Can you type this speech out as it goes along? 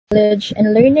knowledge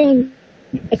and learning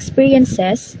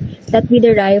experiences that we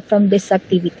derive from this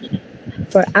activity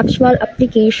for actual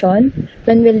application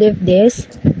when we leave this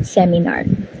seminar.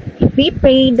 We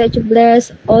pray that you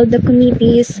bless all the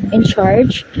committees in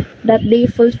charge, that they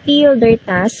fulfill their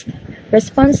task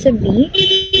responsibly,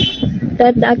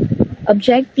 that the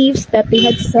objectives that they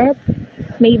had set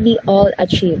may be all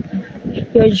achieved.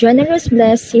 Your generous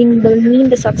blessing will mean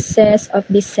the success of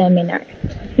this seminar.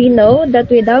 We know that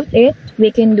without it,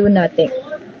 we can do nothing.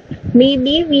 May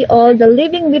we all the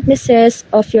living witnesses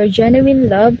of your genuine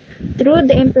love through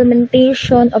the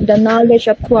implementation of the knowledge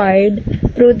acquired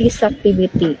through this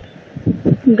activity.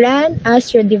 Grant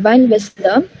us your divine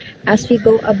wisdom as we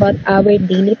go about our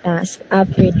daily tasks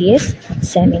after this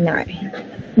seminar.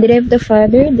 In the name of the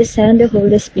Father, the Son, and the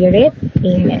Holy Spirit.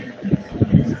 Amen.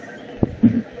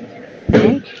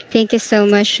 Thank you so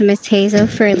much, Ms. Hazel,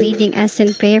 for leading us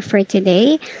in prayer for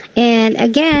today. And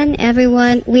again,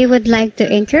 everyone, we would like to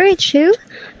encourage you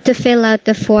to fill out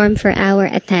the form for our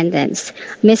attendance.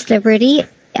 Ms. Liberty,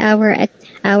 our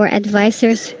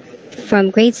advisors from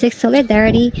Grade 6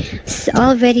 Solidarity,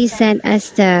 already sent us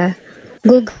the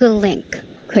Google link,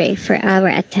 okay, for our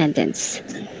attendance.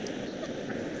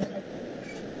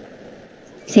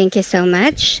 Thank you so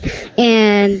much.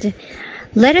 And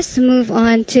let us move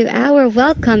on to our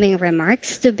welcoming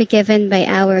remarks to be given by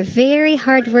our very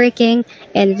hardworking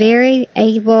and very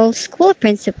able school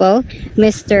principal,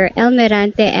 Mr.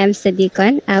 Elmirante M.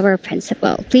 Sadicon, our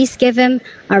principal. Please give him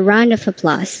a round of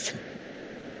applause.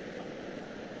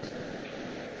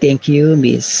 Thank you,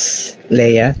 Miss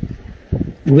Leah.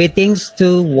 Greetings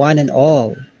to one and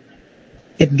all.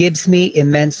 It gives me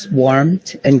immense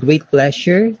warmth and great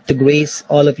pleasure to grace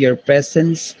all of your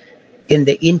presence in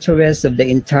the interest of the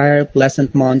entire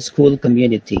Pleasant Mount School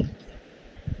community.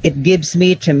 It gives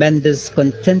me tremendous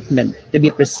contentment to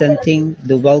be presenting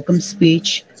the welcome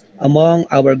speech among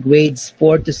our grades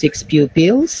 4 to 6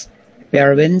 pupils,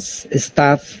 parents,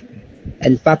 staff,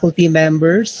 and faculty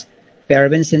members,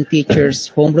 parents and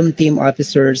teachers, homeroom team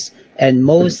officers, and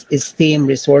most esteemed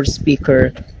resource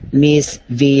speaker, Ms.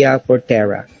 Via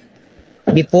Portera.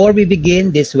 Before we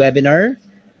begin this webinar,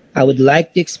 I would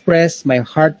like to express my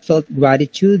heartfelt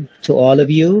gratitude to all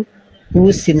of you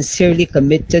who sincerely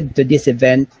committed to this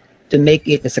event to make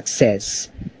it a success.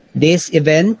 This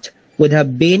event would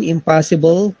have been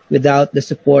impossible without the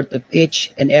support of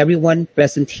each and everyone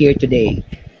present here today.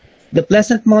 The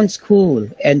Pleasant Mount School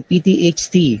and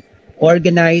PTHT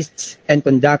organized and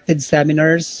conducted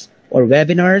seminars or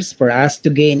webinars for us to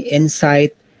gain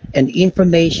insight and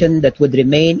information that would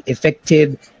remain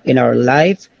effective in our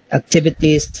life,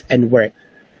 activities, and work.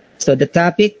 So the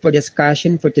topic for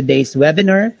discussion for today's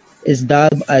webinar is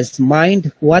dubbed as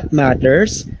Mind What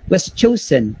Matters was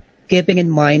chosen, keeping in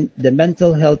mind the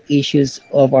mental health issues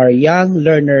of our young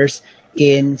learners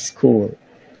in school.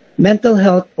 Mental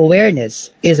health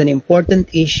awareness is an important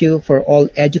issue for all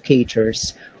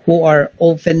educators who are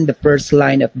often the first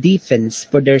line of defense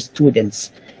for their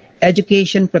students.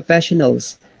 Education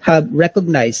professionals have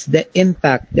recognized the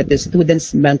impact that the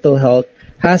students' mental health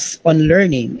has on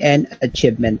learning and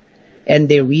achievement, and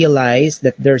they realize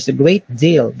that there's a great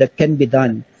deal that can be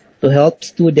done to help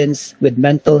students with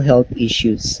mental health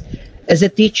issues. As a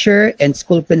teacher and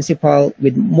school principal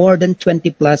with more than 20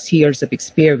 plus years of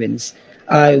experience,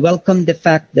 I welcome the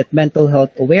fact that mental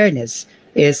health awareness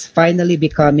is finally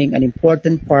becoming an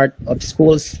important part of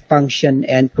schools' function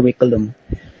and curriculum.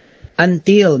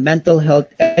 Until mental health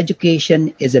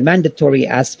education is a mandatory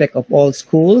aspect of all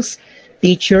schools,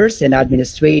 teachers and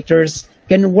administrators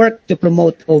can work to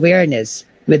promote awareness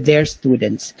with their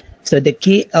students. So the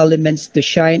key elements to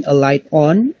shine a light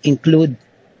on include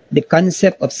the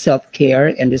concept of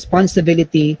self-care and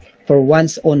responsibility for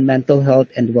one's own mental health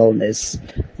and wellness,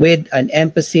 with an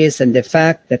emphasis on the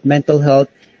fact that mental health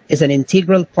is an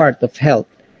integral part of health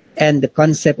and the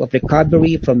concept of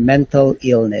recovery from mental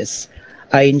illness.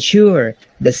 I ensure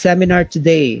the seminar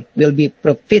today will be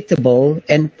profitable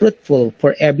and fruitful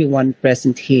for everyone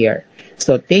present here.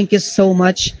 So thank you so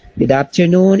much. Good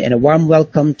afternoon and a warm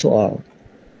welcome to all.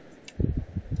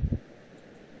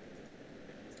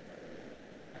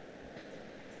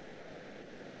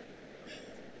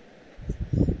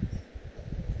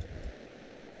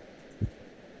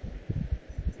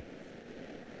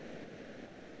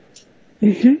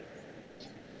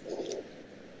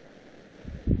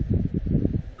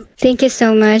 Thank you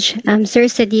so much, Sir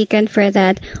Sadikan, for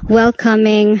that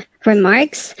welcoming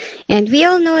remarks. And we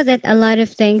all know that a lot of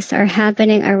things are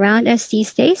happening around us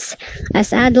these days.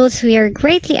 As adults, we are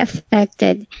greatly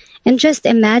affected. And just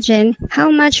imagine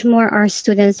how much more our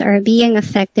students are being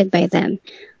affected by them.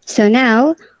 So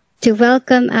now, To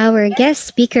welcome our guest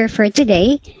speaker for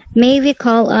today, may we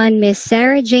call on Miss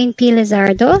Sarah Jane P.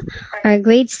 Lizardo, our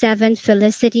Grade 7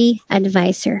 Felicity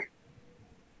Advisor.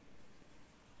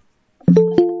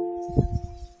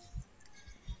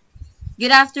 Good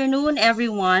afternoon,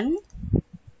 everyone.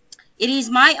 It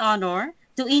is my honor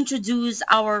to introduce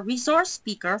our resource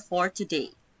speaker for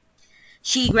today.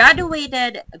 She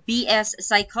graduated BS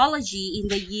Psychology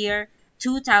in the year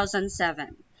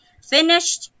 2007,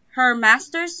 finished her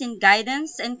Master's in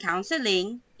Guidance and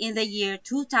Counseling in the year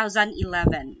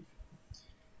 2011,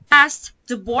 passed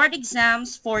the board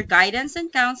exams for Guidance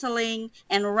and Counseling,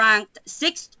 and ranked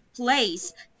 6th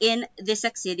place in the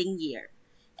succeeding year.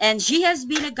 And she has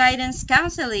been a guidance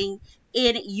counseling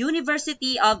in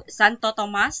University of Santo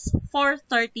Tomas for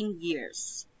 13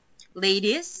 years.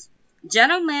 Ladies,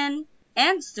 gentlemen,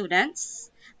 and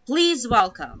students, please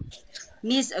welcome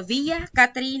Ms. Villa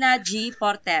Katrina G.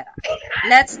 Portera.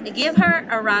 Let's give her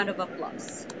a round of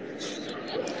applause.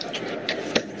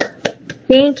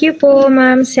 Thank you po,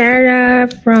 Ma'am Sarah,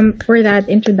 for that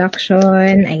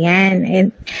introduction. Ayan.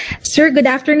 And sir, good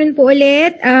afternoon po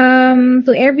ulit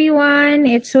to everyone.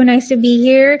 It's so nice to be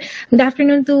here. Good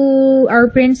afternoon to our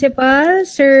principal,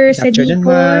 Sir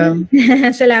Sadikon.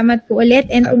 Salamat po ulit.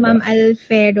 And to Ma'am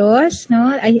Alferos.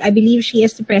 No? I believe she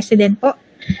is the president po.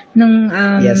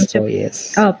 Yes po,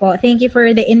 yes. Opo, thank you for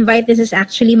the invite. This is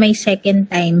actually my second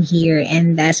time here,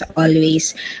 and as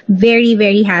always, very,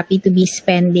 very happy to be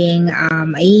spending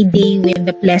a day with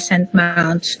the Pleasant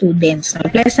Mount students, no?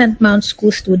 Pleasant Mount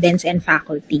School students and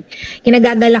faculty.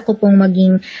 Kinagagala ko pong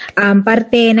maging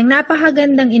parte ng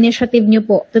napakagandang initiative nyo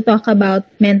po to talk about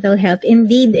mental health.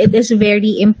 Indeed, it is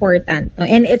very important, no?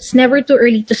 And it's never too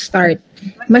early to start.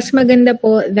 Mas maganda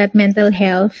po that mental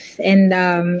health and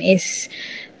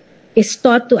is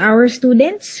taught to our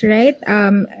students, right?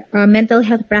 Mental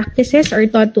health practices are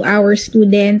taught to our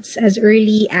students as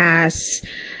early as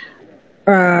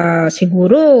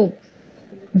siguro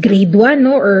grade 1,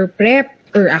 no, or prep,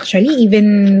 or actually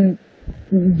even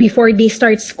before they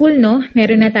start school, no,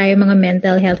 meron na tayo mga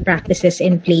mental health practices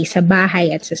in place sa bahay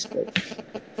at sa school.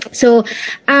 So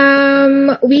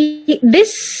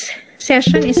this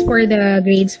session is for the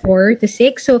grades 4 to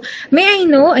 6. So, may I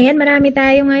know, ayan, marami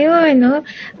tayo ngayon, no?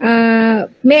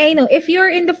 May I know, if you're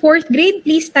in the 4th grade,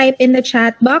 please type in the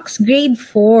chat box, grade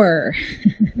 4.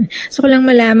 So, ko lang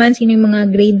malaman sino yung mga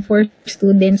grade 4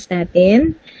 students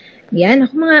natin. Yan,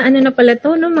 ako mga ano na pala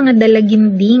to, no? Mga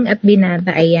dalaginding at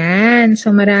binata. Ayan,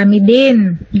 so marami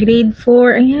din. Grade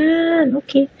 4, ayan,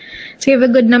 okay. So you have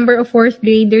a good number of 4th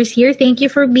graders here. Thank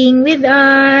you for being with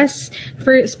us,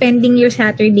 for spending your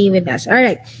Saturday with us. All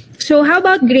right. So how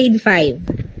about grade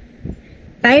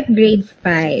 5? Type grade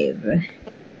 5.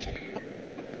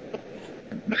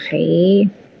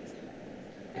 Okay.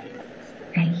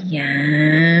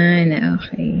 Ayan.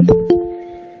 Okay.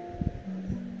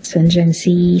 So nandyan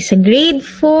sa grade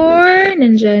 4,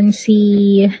 nandyan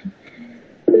si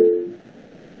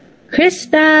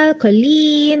Crystal,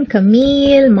 Colleen,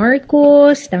 Camille,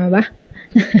 Marcos, tama ba?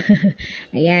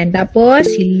 Ayan,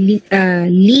 tapos si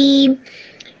Lee,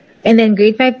 and then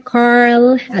grade 5,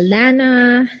 Carl,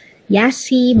 Alana,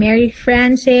 Yasi, Mary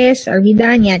Frances,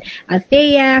 Arvidan, yan,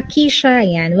 Althea, Keisha,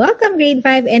 yan. Welcome grade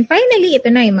 5. And finally,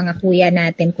 ito na yung mga kuya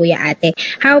natin, kuya ate.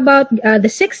 How about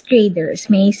the 6th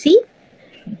graders? May I see?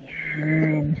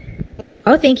 Ayan.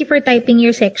 Oh, thank you for typing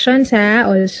your sections, ha,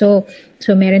 also.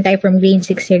 So, meron tayo from grade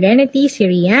 6 Serenity, si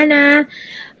Rihanna.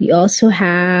 We also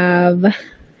have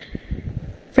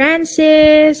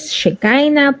Francis,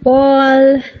 Shekinah,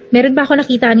 Paul. Meron ba ako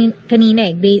nakita kanina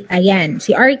eh? Ayan,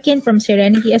 si Arkin from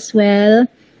Serenity as well.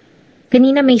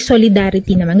 Kanina may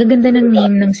Solidarity naman. Gaganda ng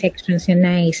name ng sections yun.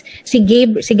 Nice. Si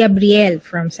Gabriel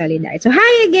from Solidarity. So,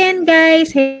 hi again,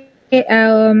 guys. Hey,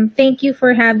 thank you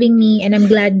for having me, and I'm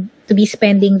glad to be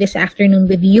spending this afternoon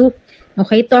with you.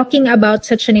 Okay, talking about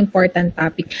such an important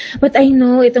topic. But I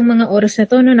know, itong mga oras na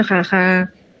to, no,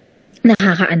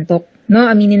 nakakaantok. No,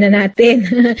 aminin na natin.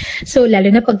 So, lalo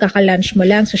na pagkaka-lunch mo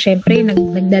lang. So, syempre,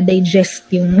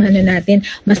 nagda-digest yung ano natin.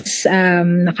 Mas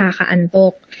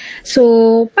nakakaantok. So,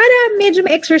 para medyo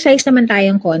ma-exercise naman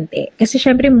tayong konti. Kasi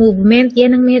syempre, movement,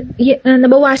 yan ang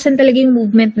nabawasan talaga yung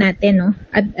movement natin, no?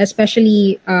 At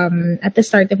especially at the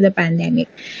start of the pandemic.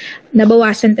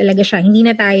 Nabawasan talaga siya. Hindi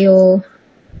na tayo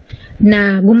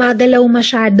na gumagalaw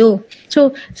masyado.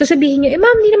 So, sasabihin nyo,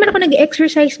 ma'am, hindi naman ako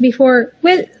nag-exercise before.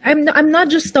 Well, I'm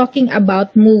not just talking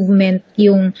about movement,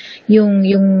 yung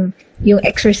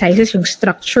exercises, yung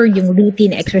structure, yung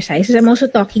routine exercises. I'm also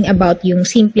talking about yung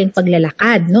simpleng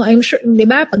paglalakad, no? I'm sure, 'di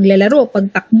ba, paglalaro,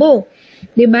 pagtakbo,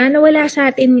 'di ba? Nawala sa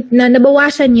atin,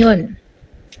 nabawasan 'yon.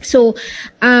 So,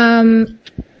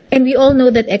 And we all know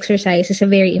that exercise is a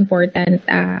very important,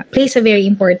 plays a very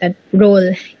important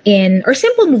role in, or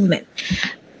simple movement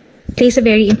plays a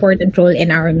very important role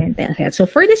in our mental health. So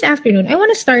for this afternoon, I want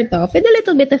to start off with a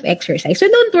little bit of exercise. So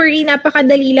don't worry,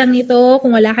 napakadali lang nito.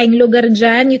 Kung wala kayong lugar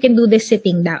dyan, you can do this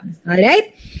sitting down.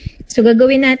 Alright? So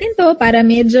gagawin natin to para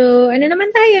medyo, ano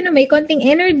naman tayo, no? May konting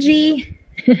energy.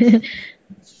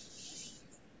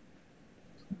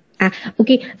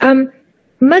 Okay.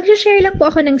 Mag-share lang po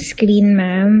ako ng screen,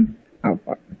 ma'am.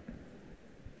 Opo.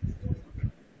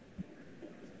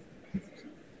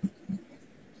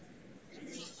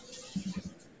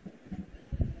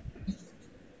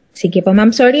 Sige po, ma'am.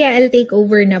 Sorry, I'll take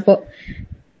over na po.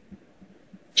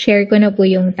 Share ko na po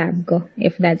yung tab ko,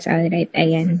 if that's alright.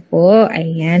 Ayan po,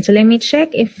 ayan. So, let me check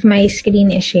if my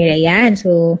screen is share. Ayan.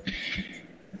 So,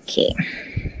 okay.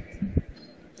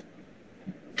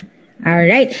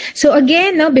 Alright. So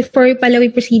again, no, before we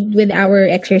proceed with our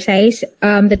exercise,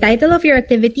 the title of your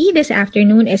activity this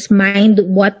afternoon is Mind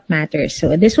What Matters.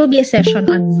 So this will be a session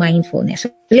on mindfulness.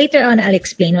 So later on, I'll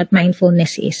explain what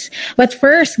mindfulness is. But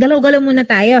first, galaw-galaw muna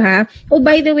tayo, ha? Oh,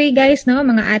 by the way, guys, no,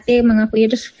 mga ate, mga kuya,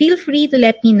 just feel free to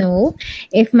let me know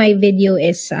if my video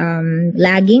is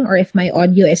lagging or if my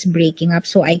audio is breaking up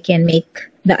so I can make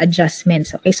the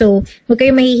adjustments. Okay, so huwag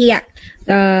kayo mahihiya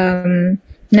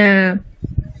na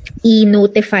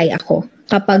i-notify ako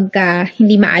kapag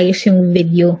hindi maayos yung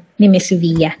video ni Miss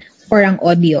Via or ang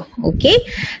audio. Okay?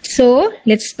 So,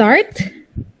 let's start.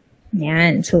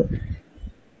 Yan. So,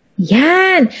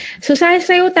 yan. So,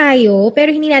 sasayaw tayo,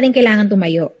 pero hindi natin kailangan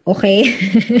tumayo. Okay?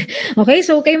 Okay?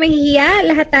 So, kayo mahihiya.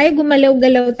 Lahat tayo,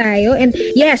 gumalaw-galaw tayo. And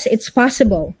yes, it's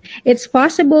possible. It's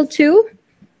possible to...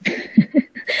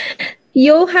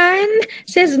 Johan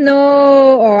says no.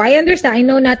 Oh, I understand. I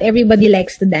know not everybody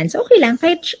likes to dance. Okay lang,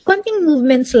 kahit konting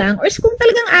movements lang. Or kung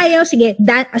talagang ayaw, sige,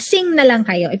 sing na lang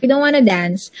kayo. If you don't wanna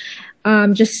dance,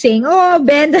 just sing. Oh,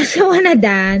 Ben doesn't wanna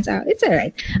dance. Oh, it's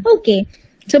alright. Okay.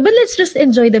 So, but let's just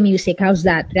enjoy the music. How's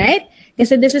that, right?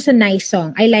 Kasi this is a nice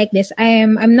song. I like this.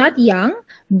 I'm not young,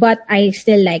 but I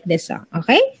still like this song.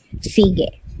 Okay? Sige.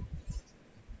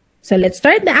 So, let's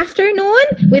start the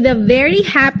afternoon with a very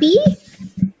happy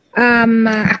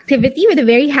activity, with a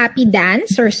very happy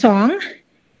dance or song.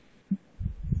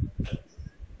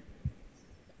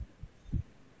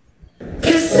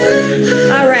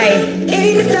 All right,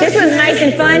 this was nice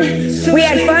and fun. We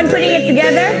had fun putting it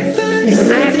together.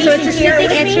 I have So it's a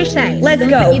sitting exercise. Let's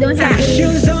go. You don't have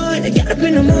to.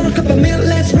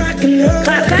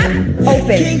 Clap, clap.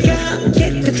 Open.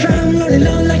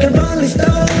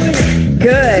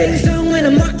 Good.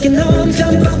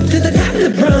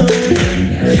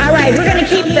 All right, we're going to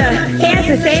keep the hands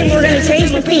the same. We're going to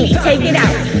change the feet. Take it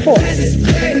out. 4.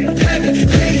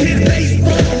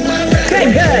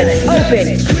 Good, good.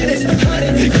 Open.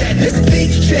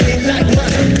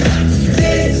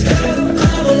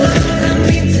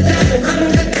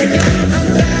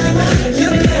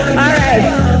 All right,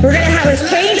 we're going to have us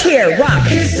change here. Rock.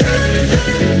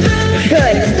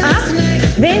 Good. Up,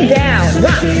 then down.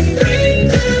 Rock.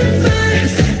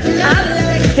 Up,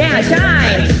 down.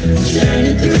 Shine.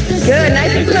 Good,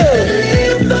 nice and smooth.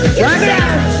 Rock it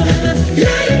out.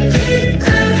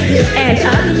 And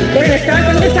up. We're going to start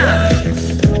from the top.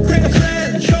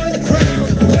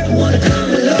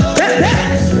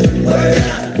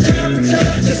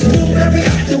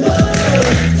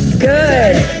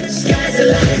 Good.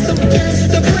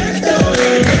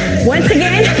 Once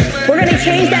again, we're going to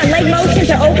change that leg motion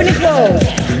to open and close.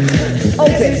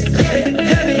 Open.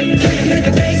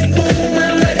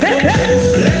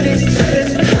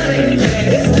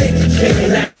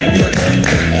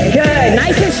 Good,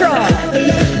 nice and strong.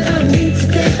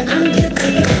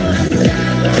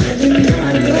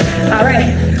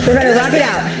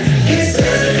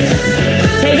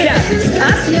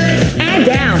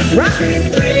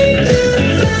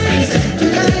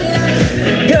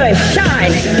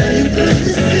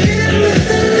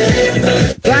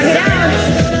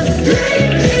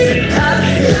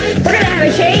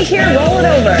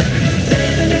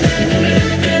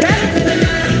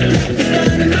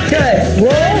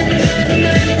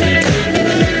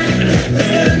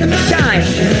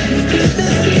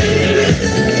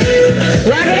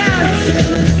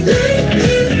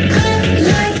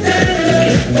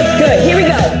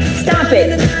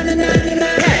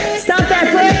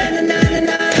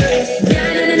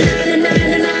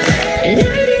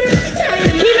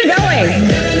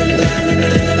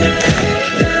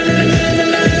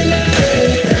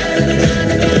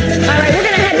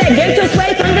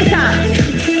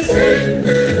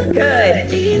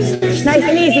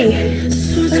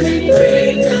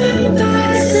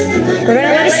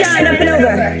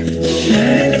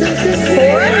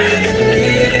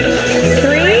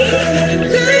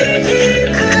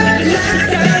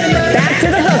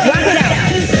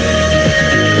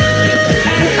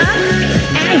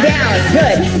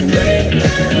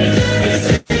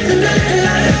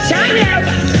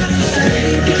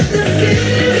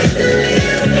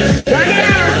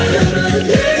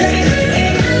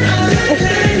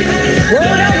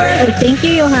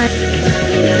 Thank you, Johan.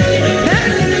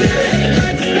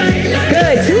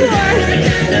 Good. 2 more.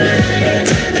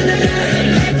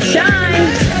 Shine.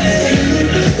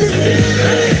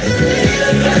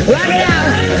 Rock it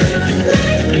out.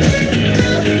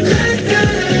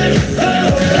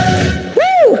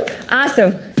 Woo!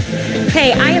 Awesome.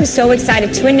 Hey, I am so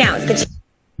excited to announce that.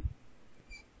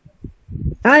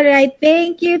 All right,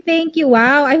 thank you, thank you.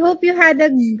 Wow, I hope you had I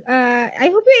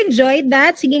hope you enjoyed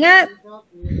that. Sige nga.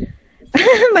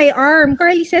 My arm.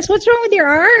 Carly says, what's wrong with your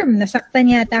arm?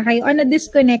 Nasaktan yata kayo. Oh,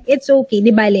 na-disconnect. It's okay.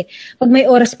 Di bale. Pag may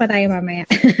oras pa tayo mamaya.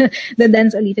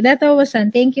 The-dance ulit. That was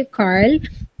fun. Thank you, Carl.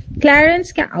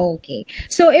 Clarence ka. Oh, okay.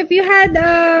 So if you had,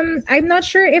 I'm not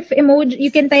sure if emoji,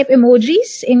 you can type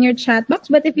emojis in your chat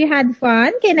box, but if you had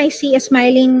fun, can I see a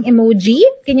smiling emoji?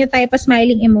 Can you type a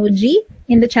smiling emoji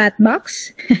in the chat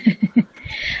box?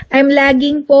 I'm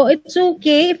lagging po. It's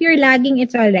okay. If you're lagging,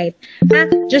 it's alright.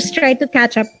 Just try to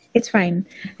catch up. It's fine.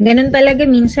 Ganun talaga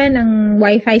minsan ang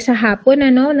wifi sa hapon,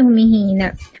 ano, na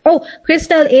humihina. Oh,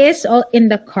 Crystal is all in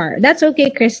the car. That's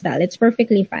okay, Crystal. It's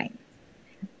perfectly fine.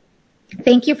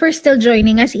 Thank you for still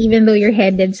joining us even though you're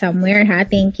headed somewhere, ha?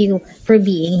 Thank you for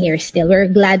being here still.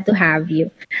 We're glad to have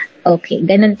you. Okay,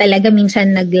 ganun talaga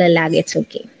minsan naglalag. It's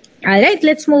okay. Alright,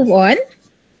 let's move on.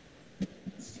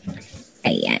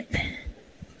 Ayan.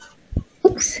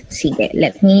 Oops. Sige,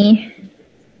 let me...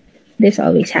 This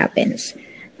always happens.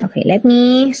 Okay, let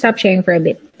me stop sharing for a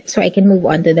bit so I can move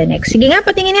on to the next. Sige nga,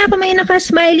 patingin nga ako may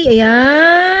naka-smiley.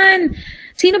 Ayan.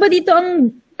 Sino ba dito ang,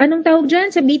 anong tawag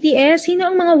dyan sa BTS? Sino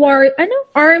ang mga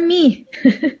army?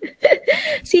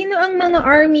 Sino ang mga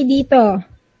army dito?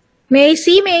 May I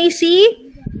see? May I see?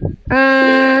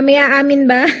 May aamin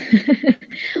ba?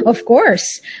 Of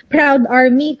course. Proud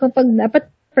army. Kapag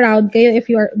dapat proud kayo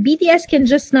if you are, BTS can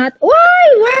just not,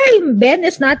 why? Ben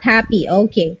is not happy.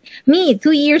 Okay. Me,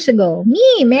 2 years ago.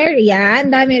 Me, Mary,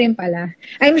 ang dami rin pala.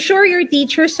 I'm sure your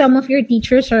teachers, some of your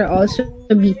teachers are also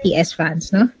BTS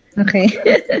fans, no? Okay.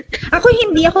 Ako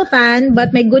hindi ako fan,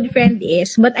 but my good friend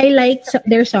is, but I like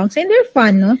their songs and they're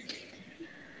fun, no?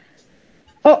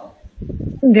 Oh,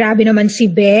 grabe naman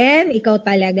si Ben. Ikaw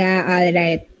talaga.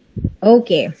 Alright.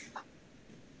 Okay.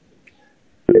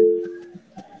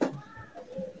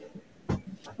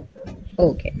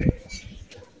 Okay.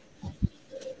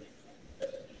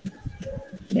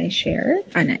 Did I share?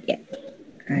 Not yet.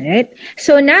 Alright.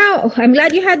 So now, I'm glad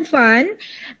you had fun.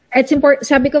 It's important,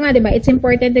 sabi ko nga, diba, it's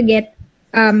important to get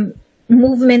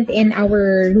movement in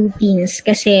our routines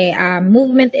kasi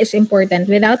movement is important.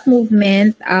 Without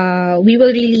movement, we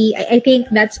will really, I think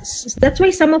that's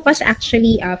why some of us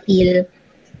actually feel,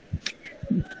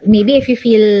 maybe if you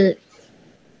feel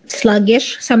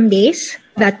sluggish some days,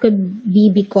 that could be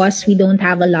because we don't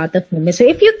have a lot of movement. So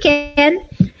if you can,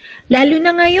 lalo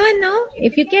na ngayon, no?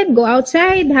 If you can, go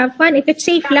outside, have fun. If it's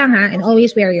safe lang, ha? And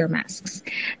always wear your masks.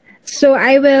 So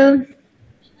I will...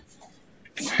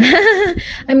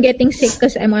 I'm getting sick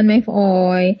because I'm on my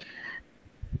phone.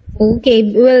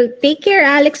 Okay, well, take care,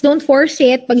 Alex. Don't force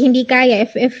it. Pag hindi kaya,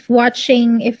 if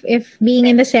watching, if being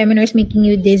in the seminar is making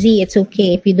you dizzy, it's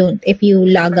okay if you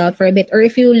log out for a bit or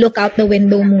if you look out the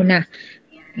window muna.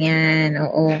 Yan,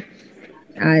 oo.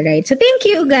 Alright. So, thank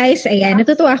you, guys. Ayan,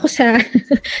 natutuwa ako sa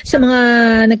sa mga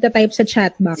nagtatype sa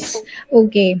chat box.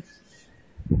 Okay.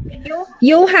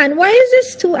 Johan, why is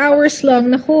this 2 hours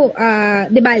long? Naku,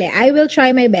 di bale, I will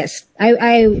try my best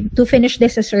to finish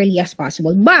this as early as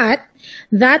possible. But,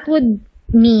 that would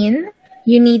mean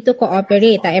you need to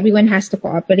cooperate. Everyone has to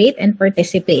cooperate and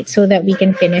participate so that we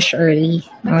can finish early.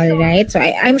 Alright? So,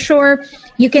 I'm sure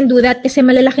you can do that kasi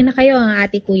malalaki na kayo, ang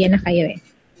ate kuya na kayo eh.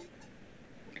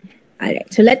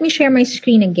 Alright, so let me share my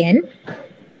screen again.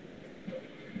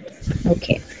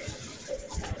 Okay.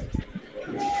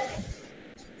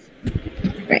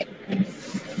 Right.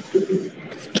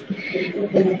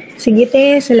 Sige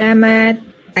te, salamat.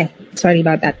 Ay, sorry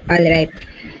about that. Alright.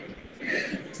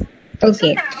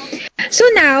 Okay. So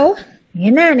now,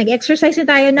 yan na, nag-exercise na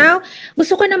tayo now.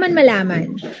 Gusto ko naman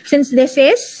malaman, since this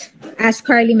is, as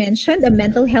Carly mentioned, a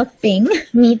mental health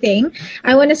meeting,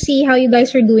 I want to see how you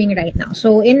guys are doing right now.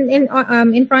 So in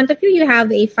front of you, you have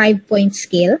a 5-point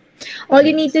scale. All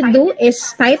you need to do is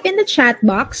type in the chat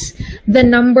box the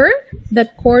number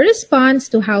that corresponds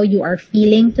to how you are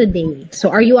feeling today.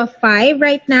 So are you a 5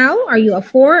 right now? Are you a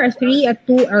 4, a 3, a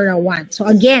 2, or a 1? So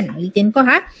again, ulitin ko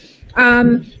ha.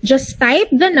 Just type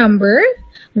the number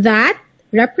that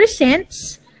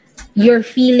represents your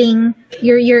feeling,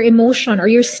 your emotion or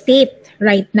your state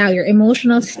right now, your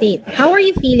emotional state. How are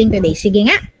you feeling today?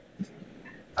 Sige nga.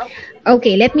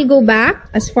 Okay, let me go back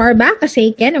as far back as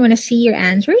I can. I want to see your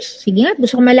answers. Sige nga,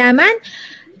 gusto ko malaman.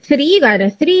 3, got a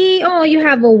 3. Oh, you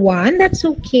have a 1. That's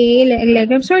okay.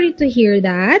 I'm sorry to hear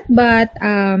that, but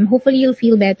hopefully you'll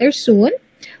feel better soon.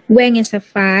 Weng is a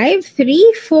 5.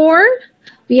 3, 4.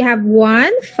 We have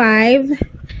 1, 5,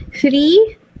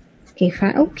 3. Okay,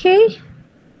 5. Okay.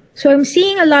 So I'm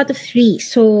seeing a lot of 3s.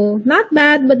 So not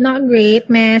bad, but not great.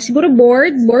 Meh, siguro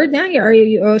bored na.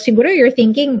 Siguro you're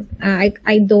thinking,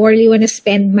 I don't really want to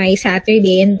spend my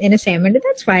Saturday in a seminar.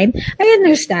 That's fine. I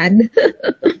understand.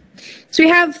 So we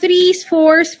have 3s,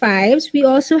 4s, 5s. We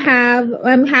also have,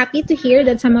 I'm happy to hear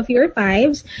that some of you are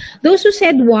 5s. Those who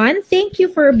said 1, thank you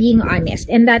for being honest.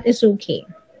 And that is okay.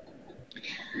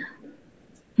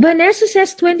 Vanessa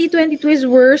says 2022 is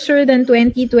worse than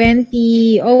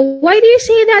 2020. Oh, why do you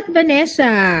say that,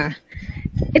 Vanessa?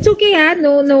 It's okay, ha?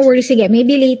 No worries. Sige,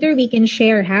 maybe later we can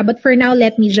share, ha? But for now,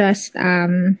 let me just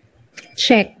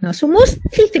check. No? So mostly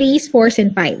 3s, 4s,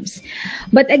 and 5s.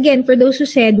 But again, for those who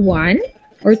said 1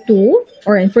 or 2,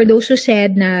 or for those who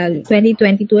said na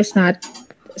 2022 is not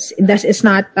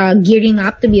gearing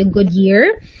up to be a good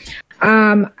year,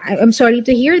 I'm sorry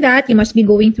to hear that. You must be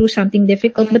going through something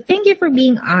difficult, but thank you for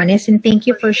being honest and thank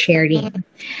you for sharing.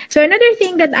 So another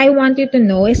thing that I want you to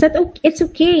know is that it's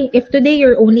okay if today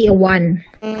you're only a 1.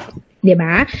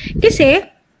 Diba? Kasi,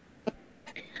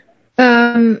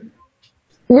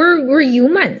 we're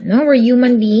human, no? We're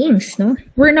human beings, no?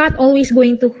 We're not always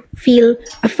going to feel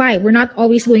a 5. We're not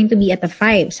always going to be at a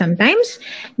 5. Sometimes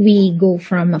we go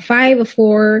from a 5, a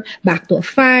 4, back to a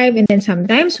 5, and then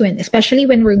sometimes especially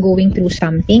when we're going through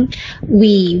something,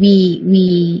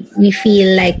 we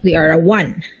feel like we are a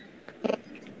 1.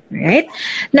 Right?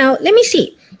 Now, let me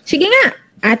see. Sige nga,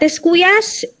 ates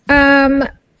kuyas,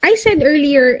 I said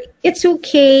earlier, it's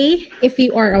okay if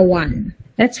you are a 1.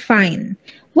 That's fine.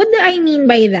 What do I mean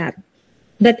by that?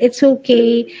 That it's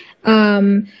okay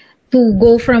to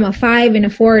go from a 5 and a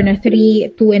 4 and a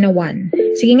 3, 2 and a 1.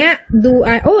 Sige nga,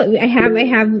 I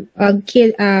have a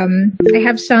kid, I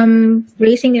have some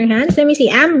raising their hands. Let me see.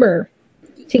 Amber.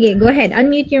 Sige, go ahead.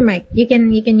 Unmute your mic. You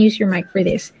can use your mic for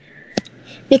this.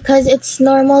 Because it's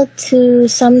normal to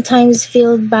sometimes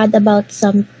feel bad about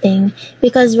something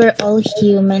because we're all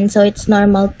human, so it's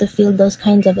normal to feel those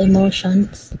kinds of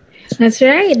emotions. That's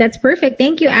right. That's perfect.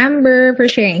 Thank you, Amber, for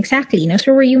sharing. Exactly. No,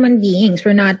 so we're human beings.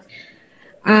 We're not,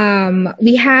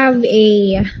 we have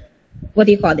a, what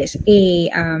do you call this? A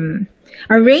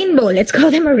rainbow. Let's call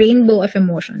them a rainbow of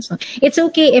emotions. So it's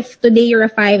okay if today you're a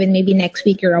 5 and maybe next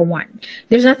week you're a 1.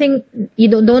 There's nothing, you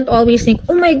don't always think,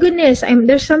 oh my goodness,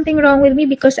 there's something wrong with me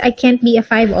because I can't be a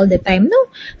 5 all the time. No,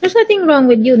 there's nothing wrong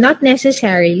with you. Not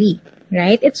necessarily.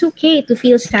 Right? It's okay to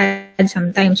feel sad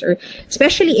sometimes, or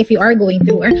especially if you are going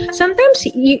through, or sometimes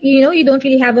you don't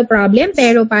really have a problem,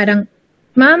 pero parang,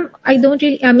 ma'am, I don't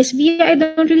really, Miss Via, I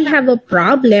don't really have a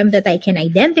problem that I can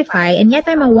identify, and yet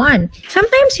I'm a 1.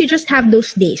 Sometimes you just have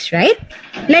those days, right?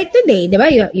 Like today,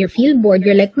 diba? You feel bored,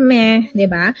 you're like, meh,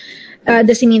 diba?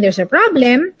 Doesn't mean there's a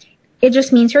problem. It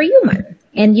just means you're human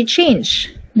and you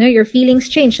change. No, your feelings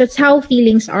change. That's how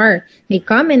feelings are. They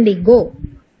come and they go,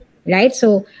 right?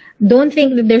 So don't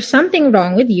think that there's something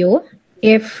wrong with you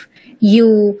if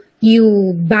you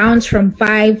bounce from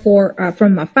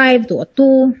from a 5 to a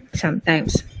 2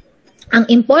 sometimes. Ang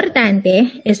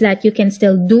importante is that you can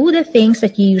still do the things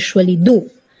that you usually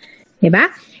do. Diba?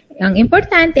 Ang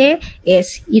importante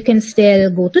is you can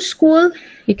still go to school,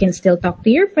 you can still talk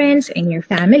to your friends and your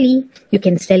family, you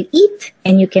can still eat,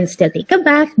 and you can still take a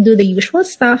bath, do the usual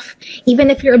stuff,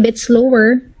 even if you're a bit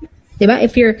slower. Diba?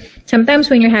 Sometimes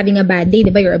when you're having a bad day,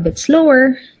 diba, you're a bit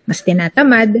slower, mas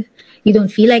tinatamad, you don't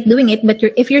feel like doing it, but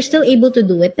if you're still able to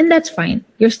do it, then that's fine.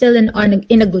 You're still in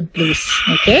a good place.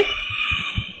 Okay?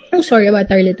 Oh, sorry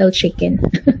about our little chicken.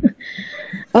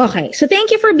 Okay, so thank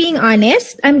you for being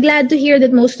honest. I'm glad to hear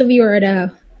that most of you are at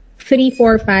a 3,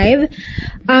 4, 5.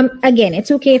 Again, it's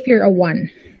okay if you're a 1.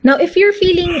 Now, if you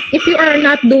are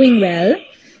not doing well,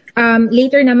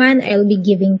 later naman, I'll be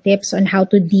giving tips on how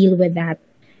to deal with that.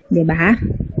 Diba?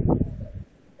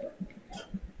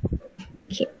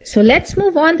 Okay, so let's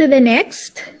move on to the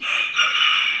next.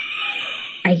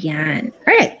 Ayan.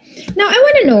 Alright. Now, I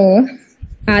want to know,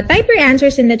 type your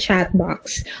answers in the chat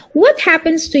box. What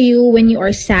happens to you when you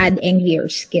are sad, angry, or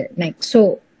scared? Like,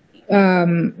 so,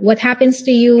 what happens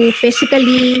to you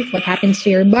physically? What happens to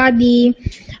your body?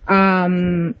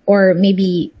 Or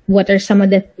maybe what are some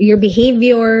of your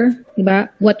behavior? Diba?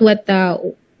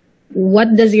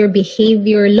 What does your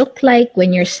behavior look like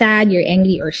when you're sad, you're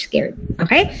angry, or scared?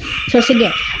 Okay? So, sige.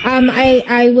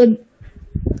 I would...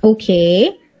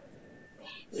 Okay.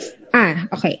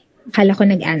 Okay. Akala ko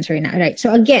nag-answer na. Alright.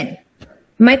 So, again,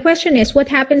 My question is, what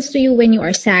happens to you when you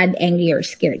are sad, angry, or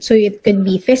scared? So it could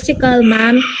be physical,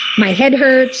 ma'am. My head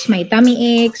hurts, my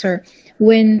tummy aches, or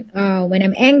when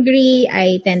I'm angry,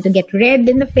 I tend to get red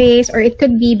in the face, or it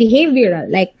could be behavioral,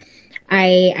 like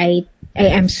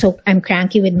I'm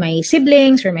cranky with my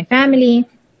siblings or my family.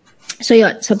 So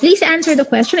yun. So please answer the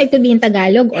question. It could be in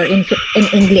Tagalog or in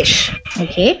English.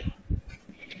 Okay?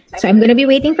 So I'm gonna be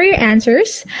waiting for your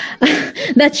answers.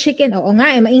 That chicken, oo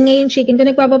nga, maingay yung chicken. Kung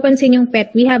nagpapapansin yung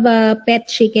pet, we have a pet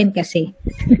chicken kasi.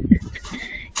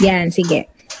 Yan, sige.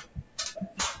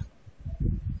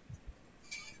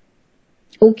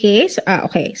 Okay,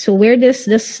 so where does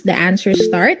the answer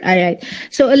start? All right.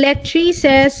 So Electri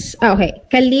says, okay,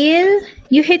 Khalil,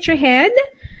 you hit your head.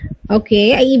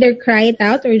 Okay, I either cry it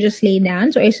out or just lay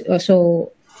down.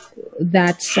 So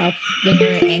that's when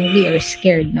you're angry or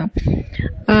scared, no?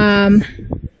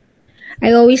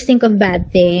 I always think of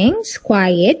bad things.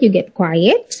 Quiet, you get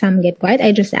quiet. Some get quiet.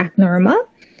 I just act normal.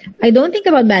 I don't think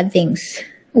about bad things.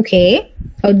 Okay.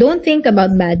 Oh, don't think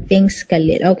about bad things,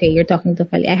 Khalil. Okay, you're talking to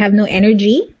Khalil. I have no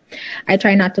energy. I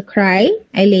try not to cry.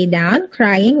 I lay down,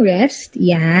 crying, rest.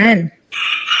 Yan.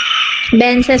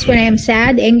 Ben says, when I am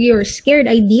sad, angry, or scared,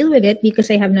 I deal with it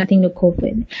because I have nothing to cope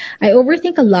with. I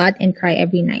overthink a lot and cry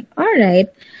every night. All right.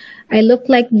 I look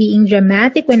like being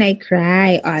dramatic when I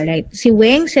cry. All right. Si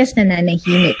Weng says,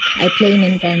 nananahimik. I play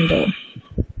Nintendo.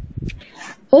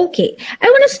 Okay. I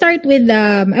want to start with,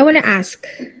 I want to ask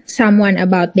someone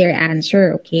about their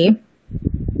answer, okay?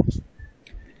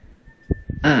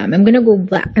 I'm gonna go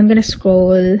back. I'm gonna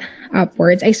scroll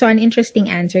upwards. I saw an interesting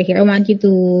answer here. I want you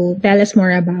to tell us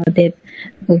more about it.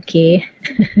 Okay.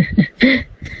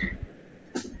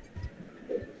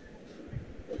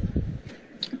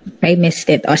 I missed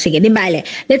it. O, sige, di bale.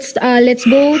 Let's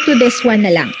go to this one na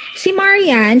lang. Si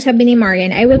Marian, sabi ni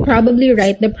Marian, I will probably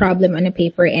write the problem on a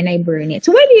paper and I burn it.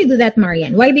 So why do you do that,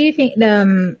 Marian? Why do you think,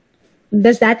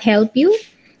 does that help you?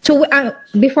 So,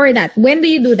 before that, when do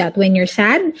you do that? When you're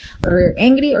sad or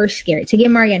angry or scared? Sige,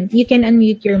 Marian, you can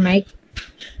unmute your mic.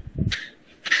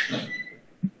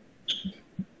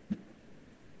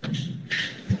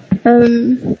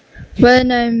 When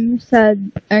I'm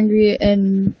sad, angry,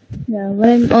 and when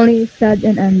I'm only sad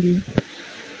and angry,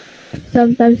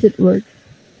 sometimes it works.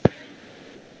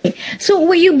 So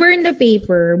when you burn the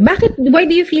paper, why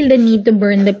do you feel the need to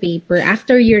burn the paper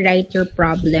after you write your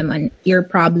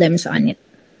problems on it?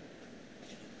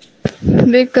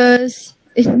 Because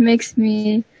it makes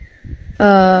me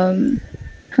how do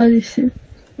you say?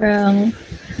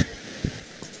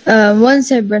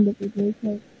 Once I burn the paper, it's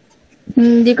like,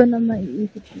 hindi ko na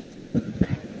maiisip.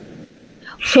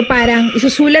 So parang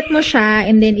isusulat mo siya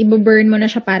and then ibaburn mo na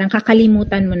siya, parang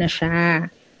kakalimutan mo na siya.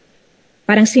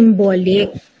 Parang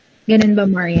symbolic. Ganun ba,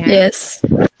 Marian? Yes.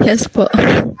 Yes po.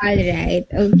 Alright.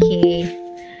 Okay.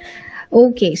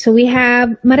 Okay. So we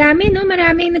have, maraming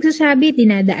nagsasabi,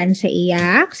 dinadaan sa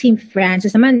iyak. Si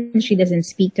Frances naman, she doesn't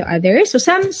speak to others. So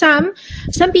some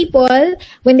people,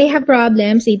 when they have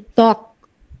problems, they talk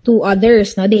to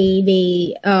others, no?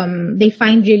 They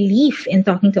find relief in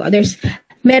talking to others.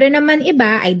 Meron naman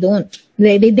iba, I don't.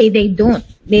 They don't.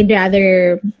 They'd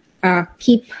rather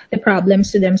keep the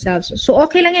problems to themselves. So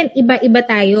okay lang yan, iba-iba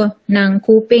tayo ng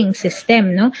coping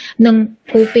system, no? Ng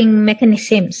coping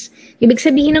mechanisms. Ibig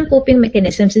sabihin ng coping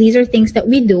mechanisms, these are things that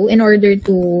we do in order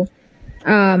to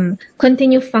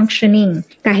continue functioning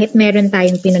kahit meron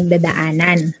tayong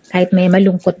pinagdadaanan, kahit may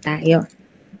malungkot tayo.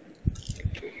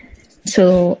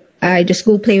 So, I just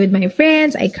go play with my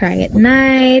friends. I cry at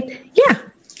night. Yeah,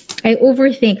 I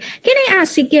overthink. Can I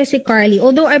ask si Carly?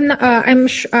 Although I'm not,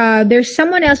 there's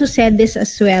someone else who said this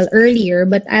as well earlier,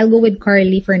 but I'll go with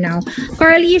Carly for now.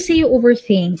 Carly, you say you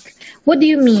overthink. What do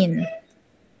you mean?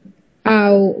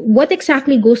 What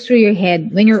exactly goes through your head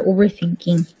when you're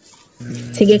overthinking?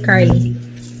 Sige, Carly.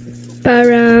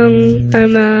 Parang,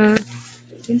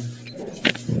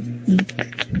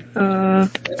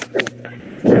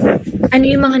 ano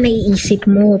yung mga naiisip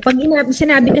mo? Pag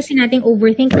sinabi kasi natin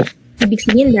overthink, ibig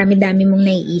sabihin, dami-dami mong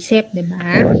naiisip, di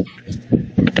ba?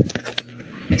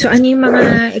 So, ano yung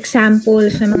mga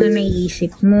examples na mga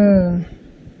naiisip mo?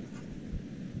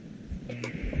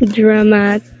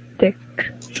 Dramatic.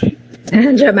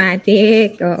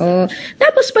 Dramatic, oo.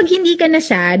 Tapos, pag hindi ka na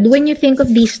sad, when you think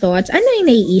of these thoughts, ano yung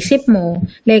naiisip mo?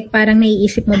 Like, parang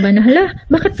naiisip mo ba na, hala,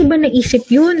 bakit ko ba naisip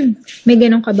yun? May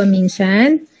ganun ka ba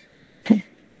minsan?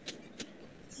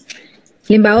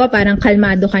 Halimbawa, parang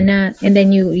kalmado ka na and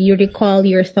then you recall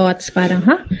your thoughts, parang,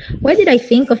 why did I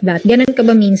think of that? Ganun ka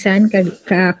ba minsan,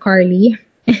 Carly?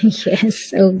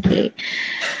 Yes, okay.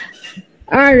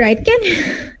 All right,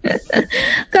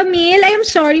 Camille, I am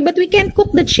sorry, but we can't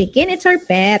cook the chicken. It's our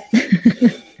pet.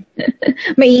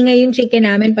 Maingay yung chicken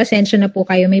namin. Pasensya na po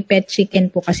kayo. May pet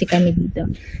chicken po kasi kami dito.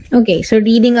 Okay, so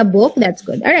reading a book, that's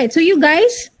good. All right, so you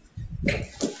guys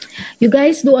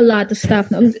do a lot of stuff.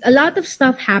 A lot of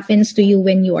stuff happens to you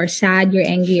when you are sad, you're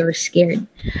angry, or scared.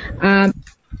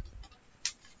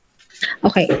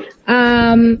 Okay.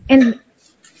 And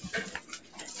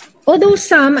although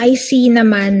some I see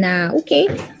naman na, okay,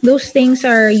 those things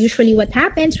are usually what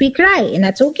happens. We cry, and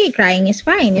that's okay. Crying is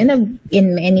fine. You know,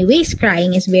 in many ways,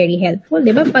 crying is very helpful.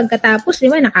 Diba? Pagkatapos,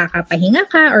 diba, nakakapahinga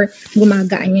ka or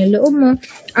gumagaan yung loob mo.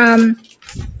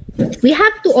 We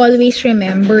have to always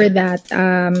remember that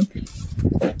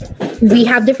we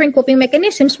have different coping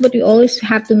mechanisms, but we always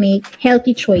have to make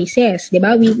healthy choices.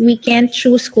 Diba? We can't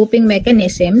choose coping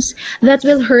mechanisms that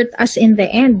will hurt us in the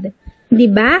end.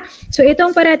 Diba? So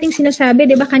itong parating sinasabi,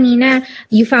 diba kanina,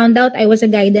 you found out I was a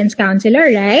guidance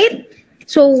counselor, right?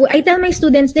 So I tell my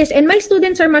students this, and my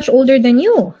students are much older than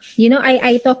you. You know,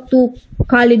 I talk to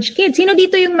college kids. Sino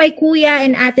dito yung may kuya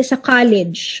and ate sa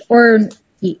college? Or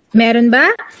meron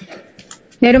ba?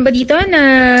 Meron ba dito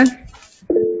na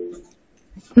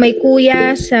may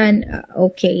kuya sa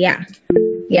okay, yeah.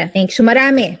 Yeah, thanks. So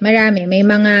marami. May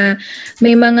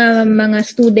mga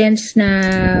students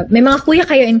na may mga kuya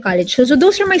kayo in college. So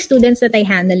those are my students that I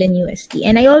handle in UST.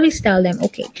 And I always tell them,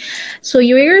 okay, so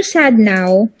you're sad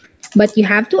now, but you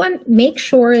have to make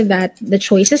sure that the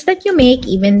choices that you make,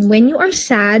 even when you are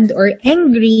sad or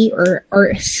angry or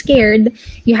scared,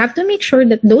 you have to make sure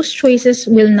that those choices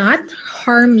will not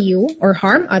harm you or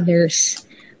harm others.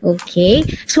 Okay?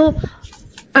 So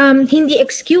hindi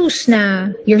excuse na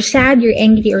you're sad, you're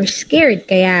angry, or scared,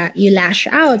 kaya you lash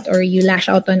out or you lash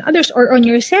out on others or on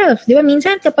yourself. Di ba?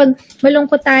 Minsan kapag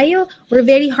malungkot tayo, we're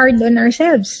very hard on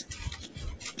ourselves.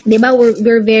 Di ba?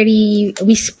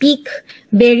 We speak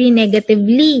very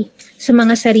negatively sa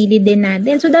mga sarili din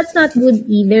natin. So that's not good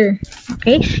either.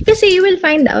 Okay? Kasi you will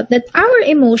find out that our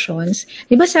emotions,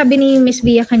 di ba sabi ni Miss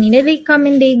Bia kanina, they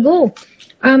come and they go.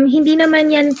 Hindi naman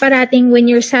yan parating when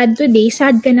you're sad today,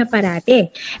 sad ka na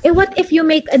parate. Eh, what if you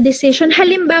make a decision?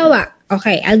 Halimbawa,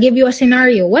 okay, I'll give you a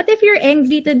scenario. What if you're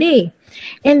angry today?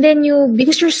 And then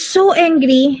because you're so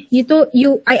angry,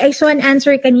 I saw an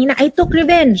answer kanina, I took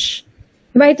revenge.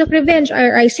 I took revenge,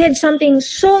 or I said something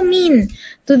so mean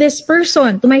to this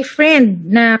person, to my friend,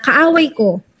 na kaaway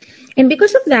ko. And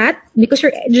because of that, because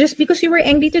you were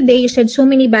angry today, you said so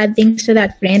many bad things to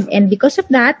that friend, and because of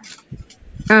that,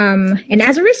 and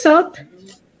as a result,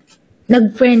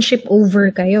 nag-friendship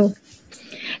over kayo.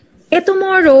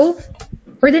 Tomorrow,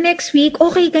 or the next week,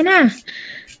 okay ka na.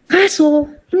 Kaso,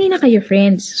 hindi na kayo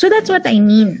friends. So that's what I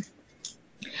mean.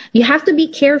 You have to be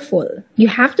careful. You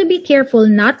have to be careful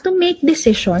not to make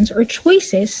decisions or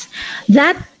choices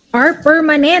that are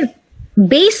permanent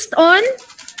based on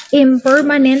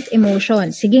impermanent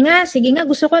emotions. Sige nga,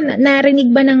 gusto ko,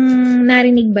 narinig ba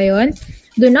yon?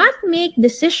 Do not make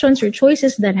decisions or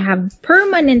choices that have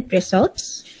permanent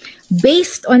results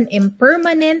based on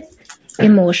impermanent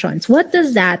emotions. What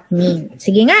does that mean?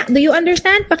 Sige nga, do you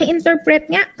understand? Paki-interpret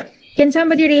nga. Can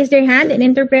somebody raise their hand and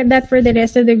interpret that for the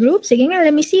rest of the group? Sige nga,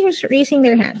 let me see who's raising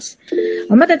their hands.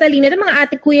 Matatalino na mga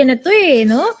ate kuya na to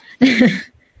no?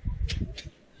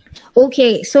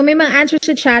 Okay, so may mga answers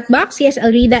sa chat box. Yes,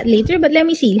 I'll read that later, but let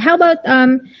me see. How about,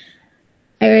 I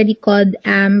already called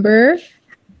Amber.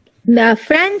 The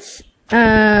Frances.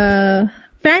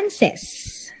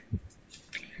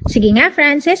 Sige nga,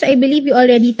 Frances, I believe you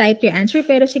already typed your answer,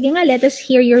 pero sige nga, let us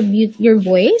hear your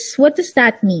voice. What does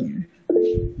that mean?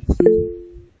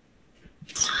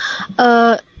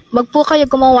 Wag po kayo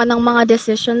gumawa ng mga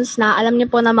decisions na alam niyo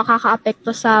po na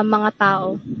makakaapekto sa mga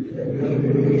tao.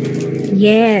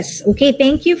 Yes. Okay,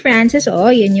 thank you, Francis. Oh,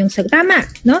 yun yung tama,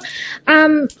 no?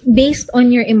 Based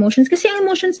on your emotions. Kasi ang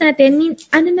emotions natin,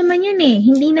 ano naman yan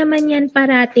hindi naman yan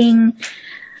parating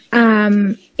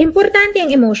importante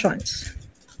ang emotions.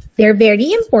 They're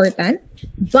very important,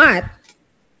 but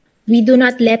we do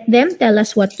not let them tell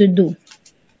us what to do.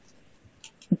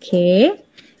 Okay?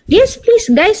 Yes, please,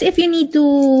 guys, if you need to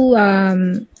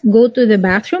go to the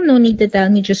bathroom, no need to tell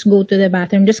me, just go to the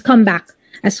bathroom. Just come back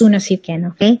as soon as you can,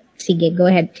 okay? Sige, go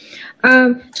ahead.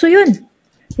 So yun,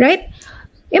 right?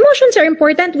 Emotions are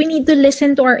important. We need to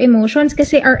listen to our emotions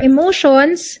kasi our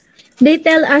emotions, they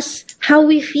tell us how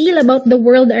we feel about the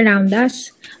world around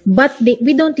us. But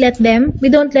we don't let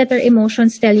our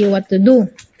emotions tell you what to do.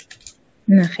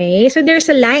 Okay? So there's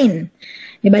a line.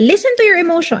 Diba? Listen to your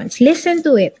emotions. Listen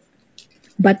to it.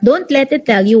 But don't let it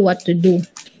tell you what to do.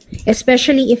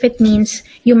 especially if it means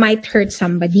you might hurt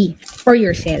somebody or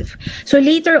yourself. So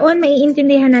later on,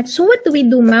 maiintindihan natin, so what do we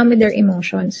do, ma'am, with our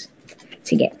emotions?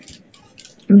 Sige.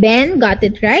 Ben got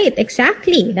it right.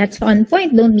 Exactly. That's on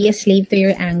point. Don't be a slave to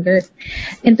your anger.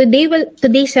 And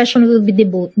today's session will be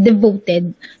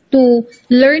devoted to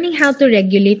learning how to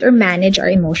regulate or manage our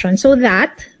emotions so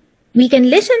that we can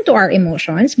listen to our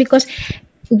emotions, because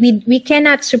we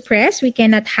cannot suppress, we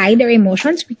cannot hide our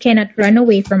emotions, we cannot run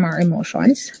away from our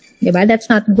emotions. Diba? That's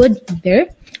not good either.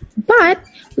 But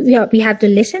we have to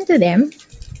listen to them,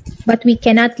 but we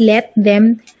cannot let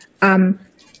them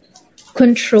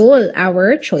control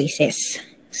our choices.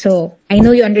 So I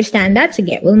know you understand that. So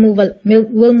we'll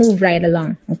move right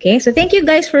along. Okay. So thank you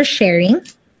guys for sharing.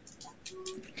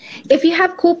 If you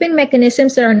have coping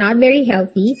mechanisms that are not very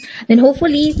healthy, then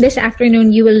hopefully this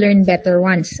afternoon you will learn better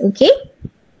ones. Okay.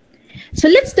 So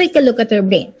let's take a look at our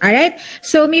brain. All right.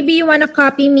 So maybe you want to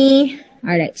copy me.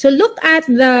 All right. So look at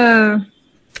the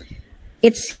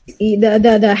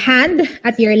hand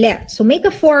at your left. So make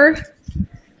a 4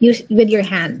 with your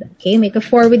hand. Okay. Make a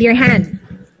 4 with your hand.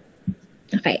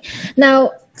 Okay.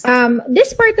 Now,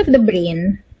 this part of the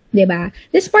brain, diba?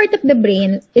 This part of the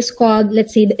brain is called,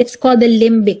 let's say, it's called the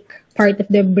limbic part of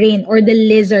the brain or the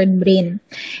lizard brain.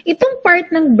 Itong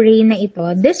part ng brain na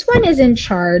ito, this one is in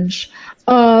charge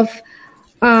of,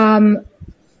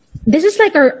 this is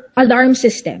like our alarm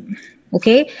system.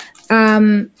 Okay.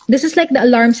 This is like the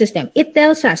alarm system. It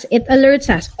tells us, it alerts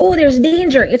us, oh, there's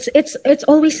danger. It's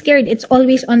always scared. It's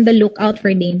always on the lookout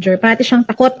for danger. Parati siyang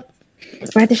takot.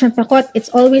 It's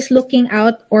always looking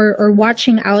out or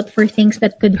watching out for things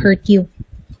that could hurt you.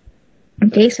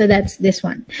 Okay, so that's this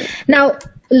one. Now,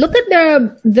 look at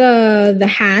the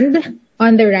hand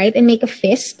on the right and make a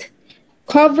fist.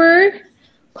 Cover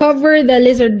the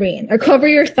lizard brain or cover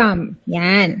your thumb.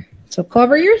 Yan. So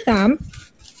cover your thumb.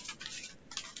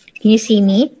 Can you see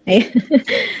me?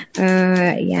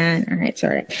 Yan. All right,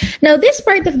 sorry. Now, this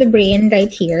part of the brain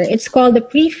right here, it's called the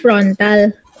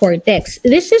prefrontal cortex.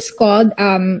 This was called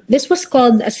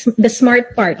the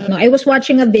smart part. You know, I was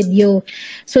watching a video.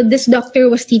 So this doctor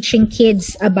was teaching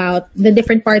kids about the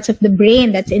different parts of the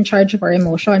brain that's in charge of our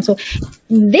emotions. So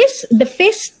the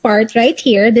fist part right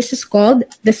here, this is called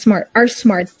our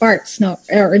smart parts, no,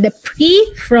 or the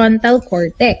prefrontal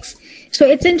cortex. So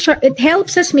it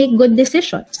helps us make good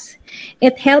decisions.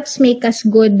 It helps make us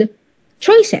good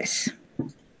choices.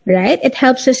 Right? It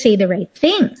helps us say the right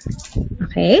thing.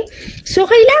 Okay? So,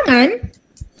 kailangan,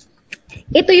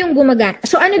 ito yung gumagana.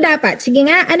 So, ano dapat? Sige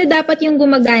nga, ano dapat yung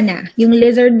gumagana? Yung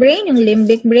lizard brain, yung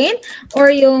limbic brain, or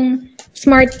yung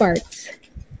smart parts?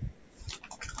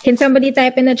 Can somebody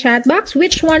type in the chat box?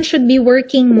 Which one should be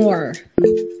working more?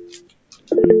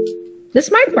 The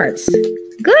smart parts.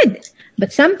 Good.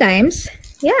 But sometimes,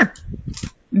 yeah.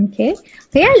 Okay?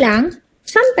 Kaya lang,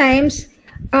 sometimes,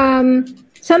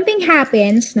 something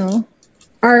happens, no?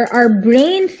 Our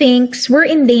brain thinks we're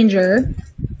in danger.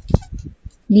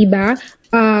 Diba?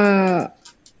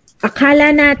 Akala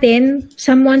natin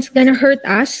someone's gonna hurt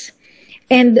us.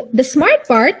 And the smart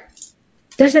part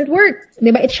doesn't work.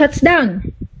 Diba? It shuts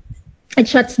down. It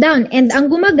shuts down. And ang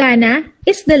gumagana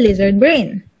is the lizard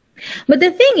brain. But the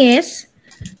thing is,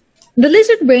 the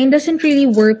lizard brain doesn't really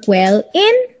work well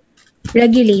in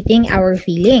regulating our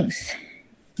feelings.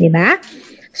 Diba?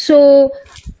 So,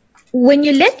 when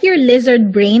you let your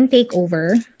lizard brain take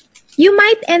over, you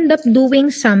might end up doing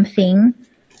something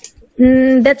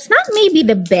that's not maybe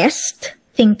the best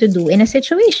thing to do in a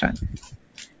situation.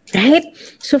 Right?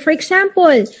 So, for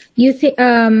example, you think,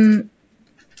 anong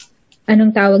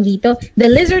tawag dito? The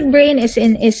lizard brain is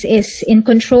in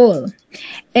control.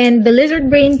 And the lizard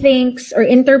brain thinks or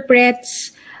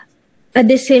interprets a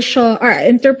decision or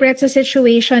interprets a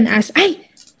situation as,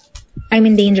 I'm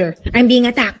in danger. I'm being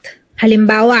attacked.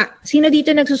 Halimbawa, sino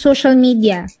dito nagso-social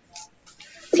media?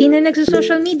 Sino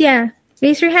nagso-social media?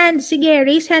 Raise your hand. Sige,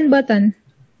 raise hand button.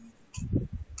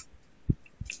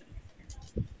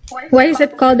 Why is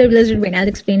it called the lizard brain? I'll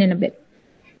explain in a bit.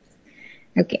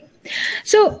 Okay.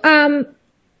 So,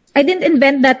 I didn't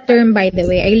invent that term, by the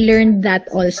way. I learned that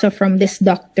also from this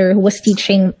doctor who was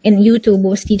teaching in YouTube, who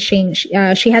was teaching, she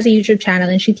has a YouTube channel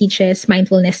and she teaches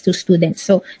mindfulness to students.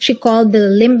 So, she called the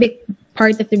limbic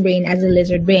part of the brain as a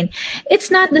lizard brain. It's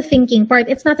not the thinking part.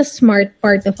 It's not the smart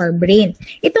part of our brain.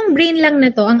 Itong brain lang na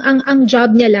to, ang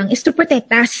job niya lang is to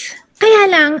protect us.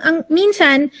 Kaya lang,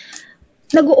 minsan,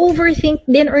 nag-overthink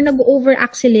din or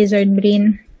nag-overact si lizard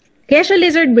brain. Kaya siya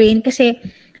lizard brain kasi,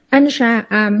 hindi siya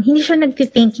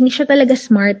nag-think, hindi siya talaga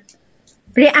smart.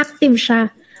 Reactive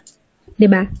siya.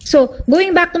 Diba? So,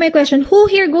 going back to my question, who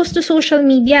here goes to social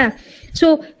media?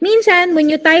 So, minsan, when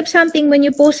you type something, when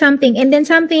you post something, and then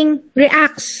something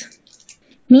reacts,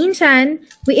 minsan,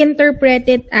 we interpret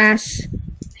it as,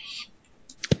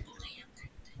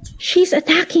 she's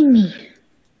attacking me.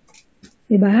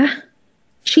 Diba?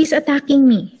 She's attacking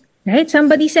me. Right?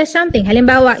 Somebody says something.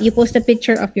 Halimbawa, you post a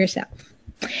picture of yourself.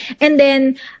 And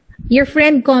then, your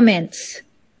friend comments,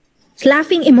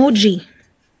 laughing emoji.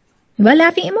 Diba?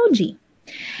 Laughing emoji.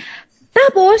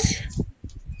 Tapos,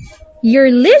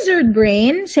 your lizard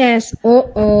brain says,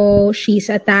 oh, she's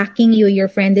attacking you. Your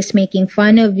friend is making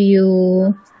fun of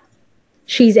you.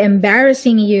 She's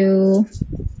embarrassing you.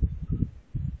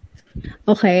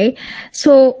 Okay?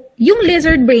 So, yung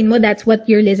lizard brain mo, that's what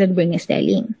your lizard brain is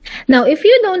telling. Now, if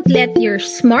you don't let your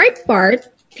smart part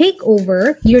take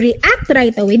over, you react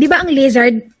right away. Di ba ang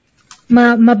lizard,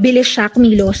 mabilis siya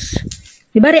kumilos?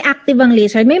 Di ba reactive ang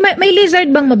lizard? May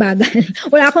lizard bang mabagal?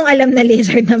 Wala akong alam na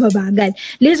lizard na mabagal.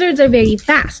 Lizards are very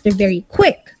fast. They're very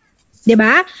quick. Di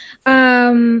ba?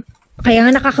 Kaya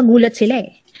nga nakakagulat sila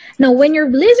eh. Now, when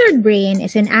your lizard brain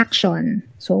is in action,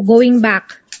 so going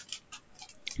back,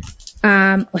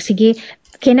 sige,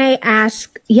 can I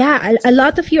ask, a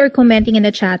lot of you are commenting in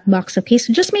the chat box, okay?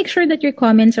 So just make sure that your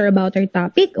comments are about our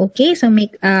topic, okay? So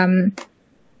make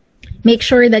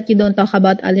sure that you don't talk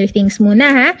about other things muna,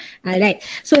 ha? Alright.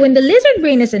 So when the lizard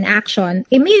brain is in action,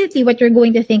 immediately what you're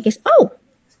going to think is, oh,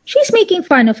 she's making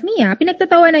fun of me, ha?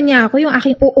 Pinagtatawanan niya ako yung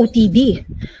aking OOTD.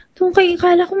 Kung kayo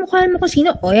kala ko mukha mo kung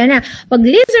sino, yan na. Pag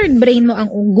lizard brain mo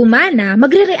ang gumana,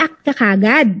 magre-react ka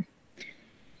kagad.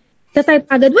 Tatype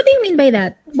agad, what do you mean by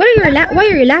that? Why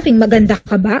are you laughing? Maganda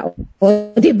ka ba?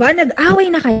 O, diba? Nag-away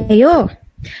na kayo.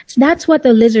 So that's what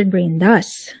the lizard brain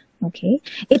does. Okay?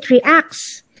 It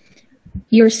reacts.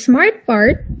 Your smart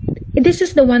part, this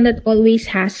is the one that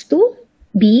always has to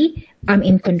be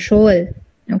in control.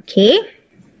 Okay?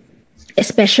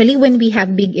 Especially when we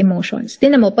have big emotions.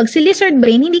 Tingnan mo, pag si lizard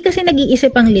brain, hindi kasi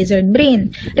nag-iisip ang lizard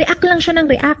brain. React lang siya ng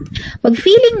react. Pag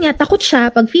feeling niya, takot siya.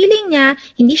 Pag feeling niya,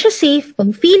 hindi siya safe.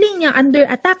 Pag feeling niya, under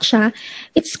attack siya,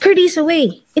 it scurries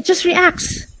away. It just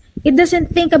reacts. It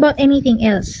doesn't think about anything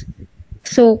else.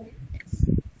 So,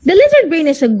 the lizard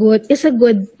brain is a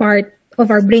good part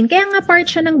of our brain. Kaya nga part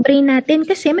siya ng brain natin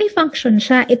kasi may function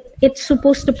siya. It's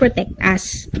supposed to protect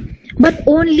us. But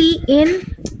only in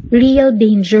real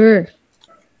danger.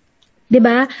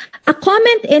 Diba? A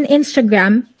comment in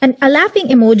Instagram and a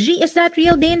laughing emoji, is that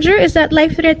real danger? Is that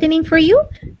life-threatening for you?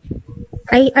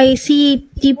 I see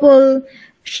people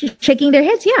shaking their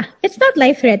heads. Yeah, it's not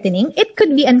life-threatening. It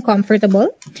could be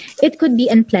uncomfortable. It could be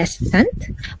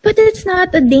unpleasant. But it's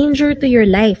not a danger to your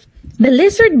life. The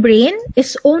lizard brain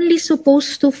is only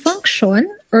supposed to function,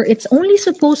 or it's only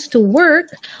supposed to work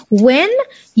when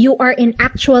you are in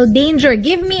actual danger.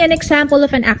 Give me an example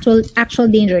of an actual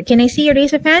danger. Can I see your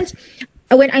raise of hands?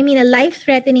 When I mean a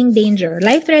life-threatening danger,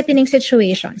 life-threatening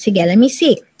situation. Sige, let me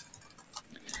see.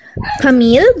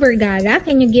 Camille Vergara,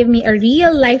 can you give me a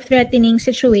real life-threatening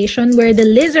situation where the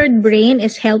lizard brain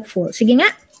is helpful? Sige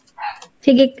nga.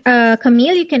 Sige,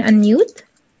 Camille, you can unmute.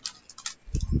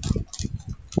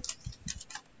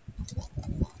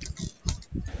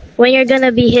 When you're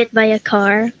gonna be hit by a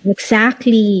car.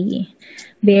 Exactly.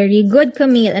 Very good,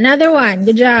 Camille. Another one.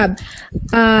 Good job.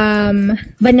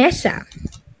 Vanessa.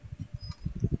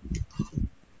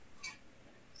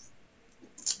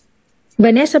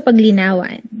 Vanessa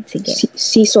Paglinawan. Sige.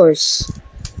 Scissors.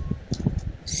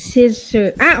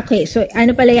 Scissor. Okay. So,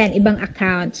 ano pala yan? Ibang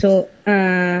account. So,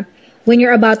 when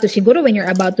you're about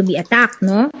to be attacked,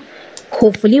 no?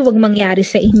 Hopefully, wag mangyari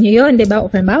sa inyo yun, di ba? O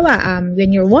halimbawa,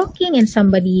 when you're walking and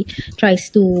somebody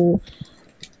tries to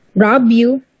rob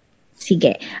you,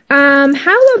 sige.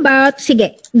 How about,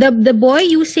 sige, the boy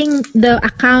using the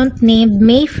account named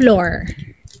Mayflower.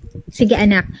 Sige,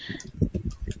 anak.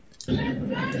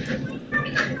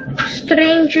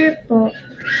 Stranger po.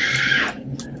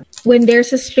 When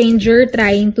there's a stranger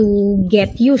trying to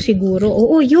get you, siguro.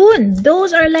 Oo, yun.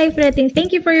 Those are life-threatening.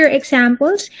 Thank you for your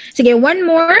examples. Sige, one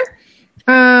more.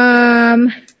 I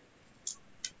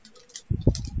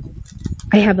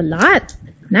have a lot.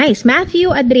 Nice.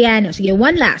 Matthew Adriano. Sige,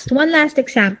 one last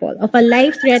example of a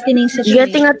life-threatening situation.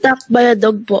 Getting attacked by a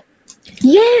dog po.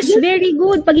 Yes, very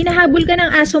good. Pag hinahabol ka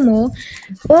ng aso mo,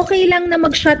 okay lang na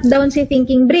mag-shutdown si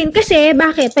thinking brain. Kasi,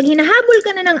 bakit? Pag hinahabol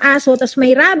ka na ng aso, tapos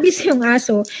may rabies yung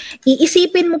aso,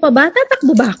 iisipin mo pa ba,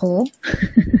 tatakbo ba ako?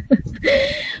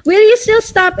 Will you still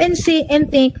stop and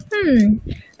think,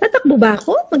 tatakbo ba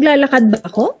ako? Maglalakad ba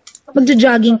ako?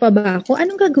 Magja-jogging pa ba ako?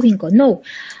 Anong gagawin ko? No.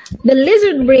 The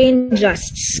lizard brain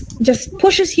just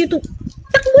pushes you to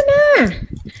takbo na.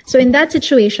 So in that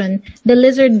situation, the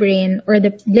lizard brain or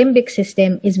the limbic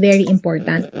system is very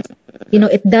important.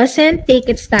 It doesn't take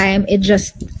its time, it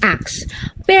just acts.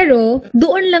 Pero,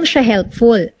 doon lang siya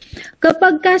helpful.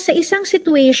 Kapag ka sa isang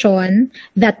situation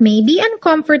that may be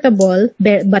uncomfortable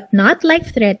but not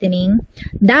life-threatening,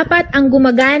 dapat ang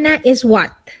gumagana is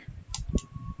what?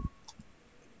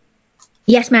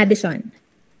 Yes, Madison.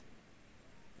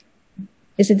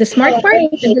 Is it the smart part?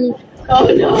 Oh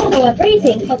no!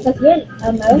 Phrasing. I was a bit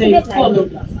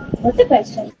what's the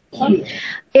question?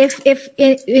 If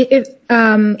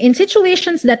in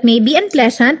situations that may be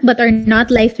unpleasant but are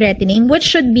not life-threatening, which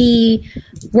should be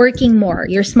working more?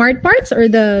 Your smart parts or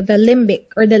the limbic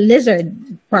or the lizard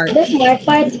part? The smart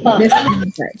parts po. The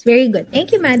smart parts. Very good.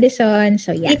 Thank you, Madison.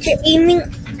 So yeah.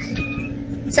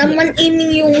 Someone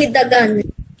aiming you with the gun.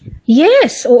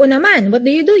 Yes, oo naman. What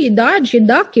do? You dodge, you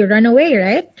duck, you run away,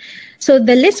 right? So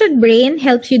the lizard brain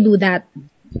helps you do that.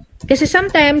 Kasi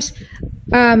sometimes,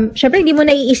 syempre hindi mo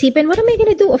naiisipin, what am I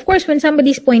gonna do? Of course, when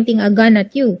somebody's pointing a gun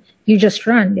at you, you just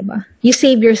run, di ba? You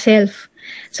save yourself.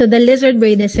 So the lizard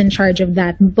brain is in charge of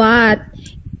that. But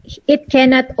it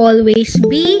cannot always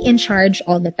be in charge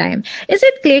all the time. Is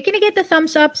it clear? Can I get a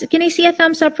thumbs up? Can I see a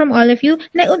thumbs up from all of you?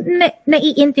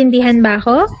 Naiintindihan ba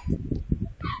ako?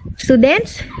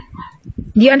 Students?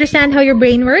 Do you understand how your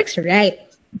brain works? Right.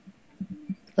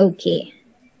 Okay.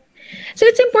 So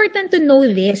it's important to know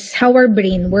this, how our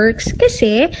brain works.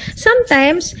 Kasi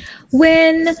sometimes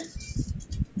when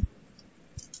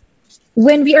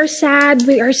we are sad,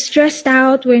 we are stressed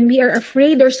out, when we are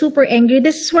afraid or super angry,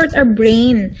 this is what our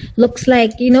brain looks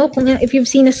like. If you've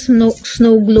seen a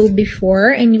snow globe before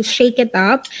and you shake it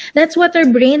up, that's what our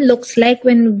brain looks like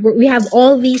when we have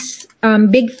all these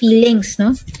big feelings,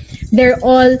 no? They're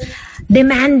all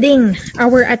demanding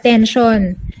our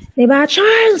attention. Diba?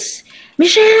 Charles,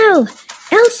 Michelle,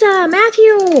 Elsa,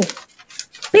 Matthew,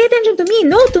 pay attention to me.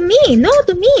 No to me. No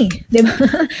to me.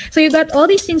 Diba? So you got all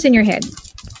these things in your head.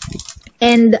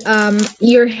 And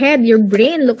your head, your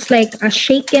brain looks like a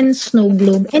shaken snow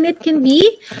globe. And it can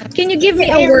be, can you give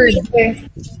me a word?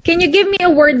 Can you give me a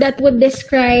word that would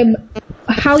describe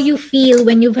how you feel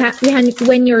when you have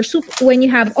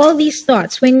all these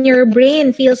thoughts, when your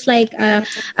brain feels like a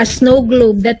snow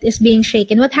globe that is being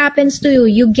shaken? What happens to you?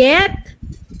 You get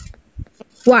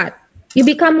what? You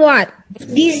become what?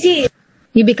 Dizzy.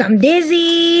 You become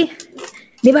dizzy.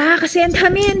 Diba? Kasi ang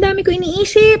dami ko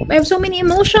iniisip. I have so many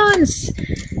emotions.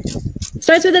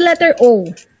 Starts with the letter O.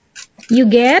 You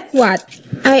get what?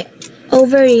 I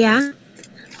overreact.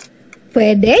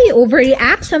 Pwede, you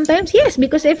overreact sometimes, yes,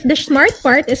 because if the smart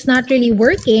part is not really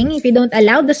working, if you don't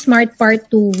allow the smart part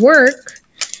to work,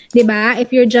 diba?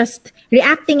 If you're just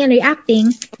reacting and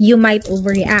reacting, you might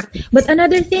overreact. But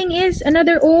another thing is,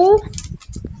 another O,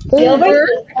 over,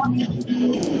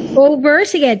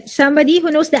 sige, somebody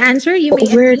who knows the answer, you may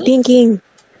Overthinking.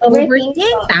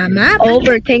 Overthinking, tama.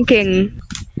 Overthinking.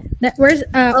 Where's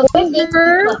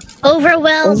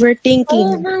Overwhelmed. Overthinking.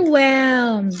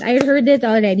 Overwhelmed. I heard it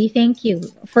already. Thank you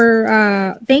for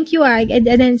thank you. I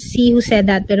didn't see who said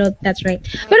that, pero that's right.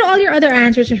 Pero all your other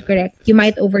answers are correct. You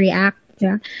might overreact.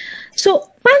 Yeah. So,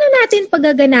 paano natin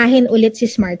pagaganahin ulit si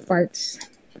smart parts?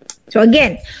 So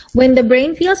again, when the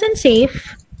brain feels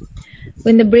unsafe,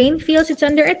 when the brain feels it's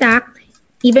under attack,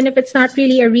 even if it's not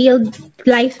really a real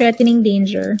life-threatening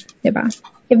danger, diba?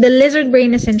 If the lizard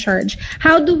brain is in charge,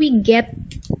 how do we get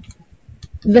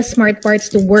the smart parts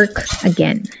to work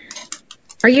again?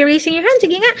 Are you raising your hand?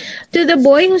 Sige nga. To the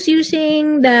boy who's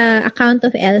using the account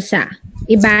of Elsa.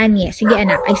 Ibanez. Sige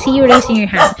anak, I see you raising your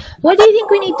hand. What do you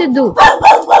think we need to do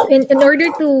in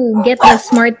order to get the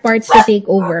smart parts to take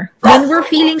over? When we're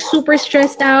feeling super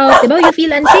stressed out, diba? You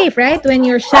feel unsafe, right? When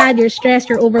you're sad, you're stressed,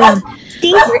 you're overwhelmed.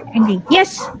 You're angry.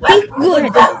 Yes, think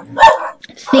good.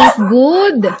 Think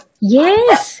good.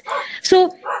 Yes.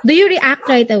 So, do you react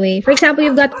right away? For example,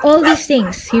 you've got all these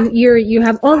things. You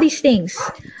have all these things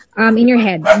in your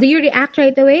head. Do you react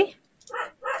right away?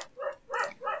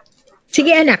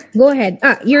 Sige anak, go ahead.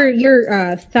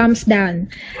 Your thumbs down.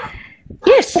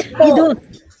 Yes, you don't.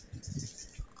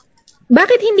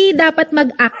 Bakit hindi dapat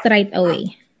mag-act right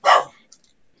away?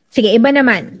 Sige, iba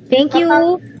naman. Thank you.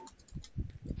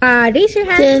 Raise your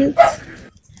hand.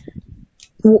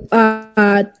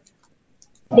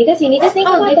 Because you need to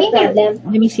think about the problem.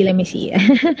 Let me see.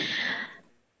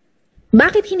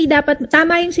 Bakit hindi dapat,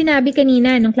 tama yung sinabi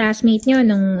kanina nung classmate nyo,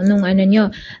 nung ano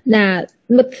nyo, na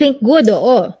think good,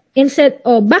 oo. Instead,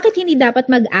 bakit hindi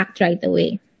dapat mag-act right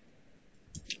away?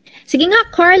 Sige nga,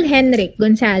 Carl Henrik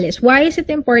Gonzalez, why is it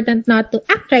important not to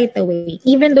act right away,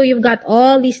 even though you've got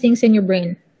all these things in your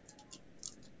brain?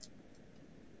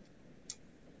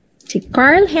 Si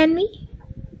Carl Henry?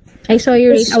 I saw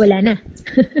your race. Wala na.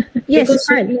 Yes, Because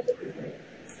Carl.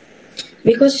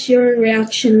 Because your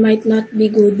reaction might not be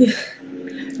good.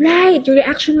 Right, your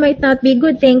reaction might not be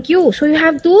good. Thank you. So you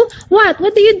have to, what?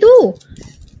 What do you do?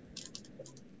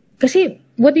 Kasi,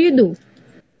 what do you do?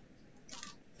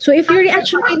 So if your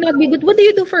reaction might not be good, what do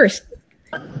you do first?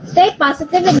 Stay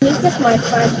positive and use the smart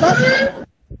part.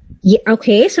 Yeah,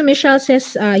 okay, so Michelle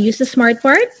says use the smart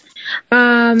part.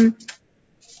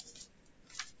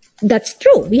 That's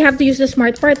true. We have to use the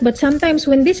smart part. But sometimes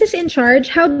when this is in charge,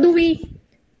 how do we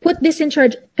put this in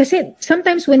charge? Kasi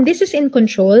sometimes when this is in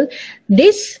control,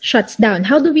 this shuts down.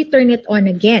 How do we turn it on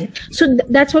again? So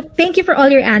that's what, thank you for all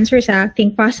your answers.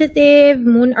 Think positive,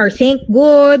 or think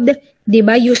good.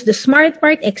 Diba? Use the smart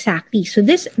part. Exactly. So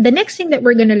the next thing that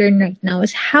we're going to learn right now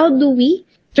is how do we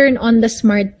turn on the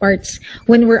smart parts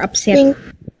when we're upset.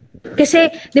 Kasi,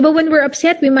 diba, when we're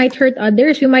upset, we might hurt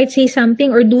others. We might say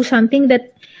something or do something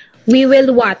that we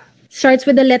will what? Starts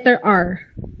with the letter R.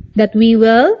 That we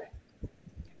will,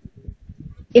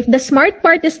 if the smart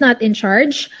part is not in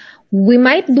charge, we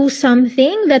might do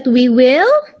something that we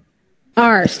will,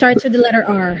 R. Starts with the letter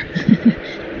R.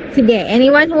 Sige,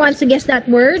 anyone who wants to guess that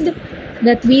word?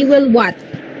 That we will what?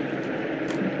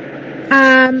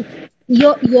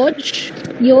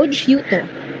 Yuto.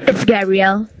 It's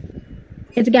Gabrielle.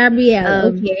 It's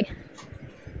Gabrielle. Okay.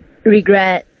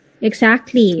 Regret.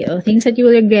 Exactly. Things that you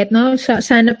will regret. No,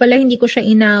 sana pala hindi ko siya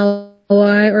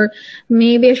inaway, or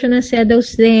maybe I shouldn't have said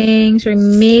those things, or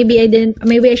maybe I didn't.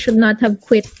 Maybe I should not have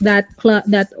quit that club,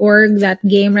 that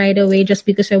game right away just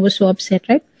because I was so upset,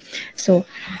 right? So,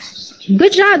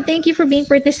 good job. Thank you for being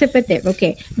participative.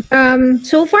 Okay.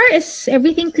 So far, is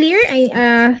everything clear?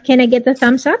 Can I get a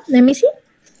thumbs up? Let me see.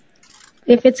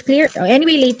 If it's clear.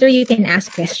 Anyway, later you can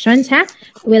ask questions, huh?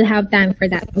 We'll have time for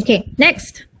that. Okay.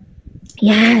 Next.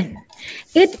 Yan.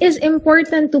 It is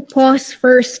important to pause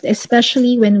first,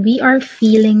 especially when we are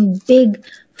feeling big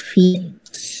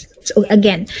feelings. So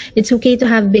again, it's okay to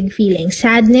have big feelings.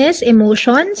 Sadness,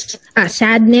 emotions,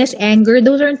 sadness, anger,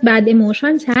 those aren't bad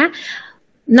emotions, huh?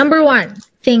 Number one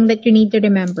thing that you need to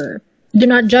remember, do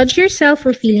not judge yourself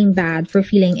for feeling bad, for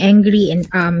feeling angry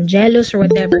and jealous or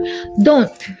whatever.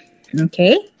 Don't.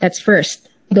 Okay? That's first.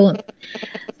 Don't.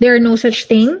 There is no such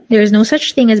thing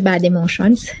as bad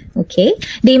emotions. Okay?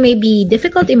 They may be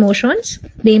difficult emotions.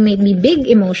 They may be big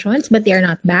emotions, but they are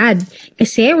not bad.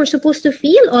 Kasi we're supposed to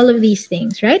feel all of these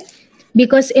things, right?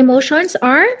 Because emotions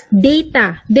are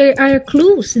data. They are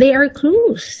clues. They are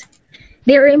clues.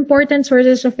 They are important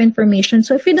sources of information.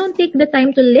 So if we don't take the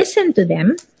time to listen to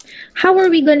them, how are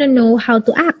we going to know how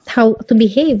to act, how to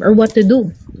behave, or what to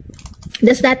do?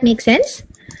 Does that make sense?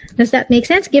 Does that make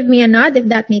sense? Give me a nod if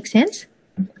that makes sense.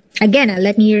 Again,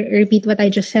 let me repeat what I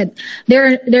just said.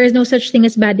 There is no such thing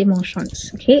as bad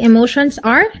emotions. Okay, emotions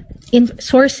are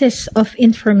sources of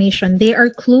information. They are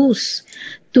clues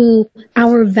to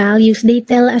our values. They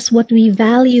tell us what we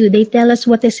value. They tell us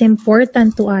what is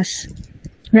important to us.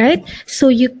 Right? So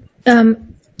we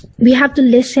have to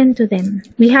listen to them.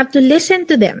 We have to listen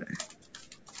to them.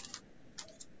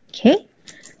 Okay?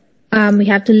 We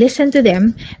have to listen to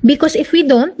them, because if we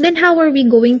don't, then how are we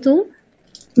going to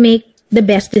make the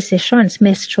best decisions,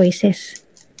 best choices?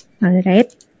 All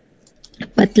right?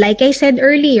 But like I said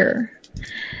earlier,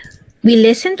 we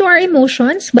listen to our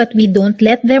emotions, but we don't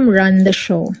let them run the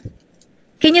show.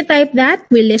 Can you type that?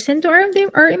 We listen to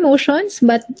our emotions,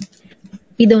 but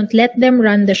we don't let them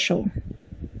run the show.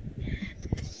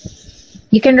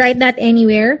 You can write that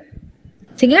anywhere.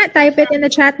 Sige nga, type it in the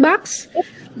chat box.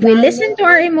 We listen to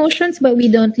our emotions, but we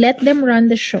don't let them run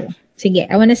the show. Sige,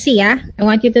 I want to see, I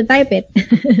want you to type it.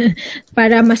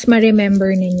 Para mas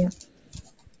ma-remember ninyo.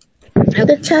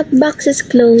 The chat box is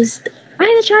closed.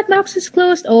 The chat box is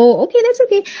closed. Oh, okay, that's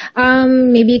okay.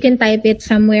 Maybe you can type it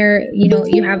somewhere,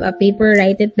 you have a paper,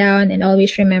 write it down, and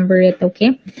always remember it,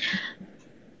 okay?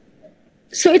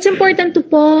 So it's important to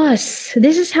pause.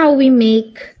 This is how we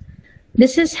make the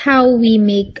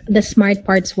smart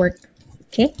parts work.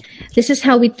 Okay? This is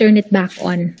how we turn it back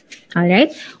on. All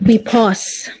right? We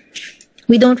pause.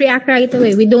 We don't react right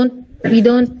away. We don't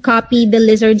copy the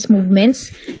lizard's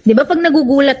movements. 'Di ba pag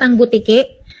nagugulat ang butiki,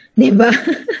 'di ba?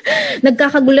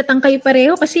 Nagkakagulatan kayo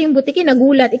pareho kasi yung butiki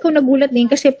nagulat, ikaw nagulat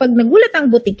din kasi pag nagulat ang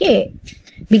butiki,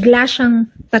 bigla siyang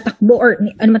tatakbo or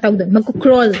ano matawag doon,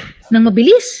 magko-crawl ng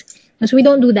mabilis. So we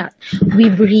don't do that. We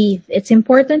breathe. It's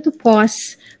important to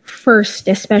pause first,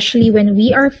 especially when we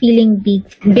are feeling big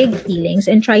feelings,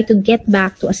 and try to get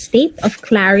back to a state of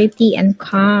clarity and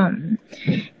calm.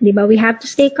 Diba? We have to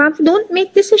stay calm. Don't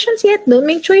make decisions yet. Don't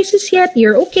make choices yet.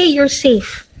 You're okay. You're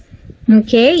safe.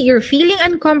 Okay? You're feeling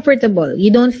uncomfortable. You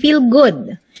don't feel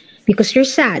good because you're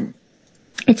sad.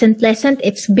 It's unpleasant.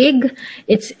 It's big.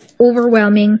 It's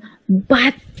overwhelming.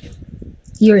 But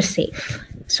you're safe.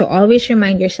 So always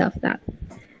remind yourself that.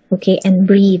 Okay, and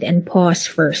breathe and pause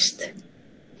first.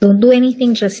 Don't do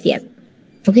anything just yet.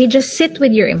 Okay, just sit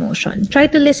with your emotion. Try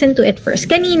to listen to it first.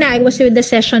 Kanina, I was with the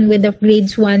session with the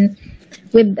grades 1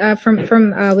 with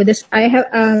with this I have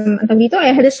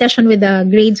I had a session with the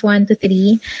grades 1 to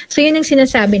 3. So yun ang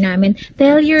sinasabi namin.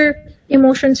 Tell your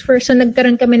emotions first. So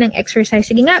nagkaroon kami ng exercise.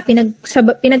 Sige nga,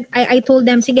 I told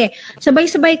them, sige,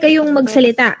 sabay-sabay kayong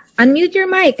magsalita. Unmute your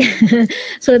mic.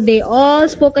 So they all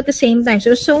spoke at the same time.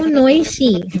 So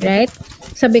noisy, right?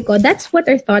 Sabi ko, that's what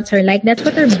our thoughts are like. That's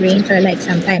what our brains are like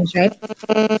sometimes, right?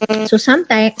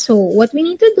 So what we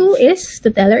need to do is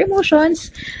to tell our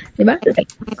emotions, diba? Like,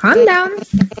 calm down,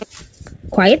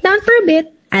 quiet down for a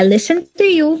bit. I'll listen to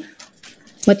you.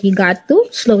 But you got to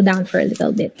slow down for a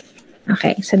little bit.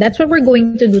 Okay, so that's what we're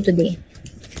going to do today.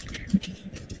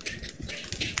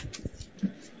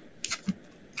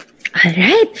 All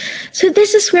right. So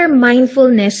this is where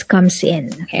mindfulness comes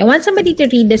in. Okay, I want somebody to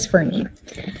read this for me.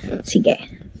 Sige.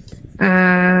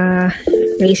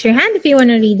 Raise your hand if you want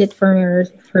to read it for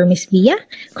Miss Bia.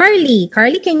 Carly,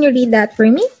 can you read that for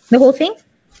me? The whole thing?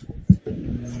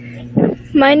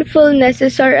 Mindfulness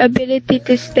is our ability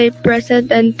to stay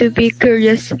present and to be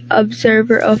curious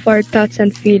observer of our thoughts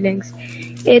and feelings.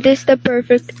 It is the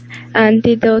perfect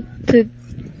antidote to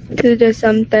the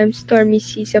sometimes stormy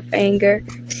seas of anger,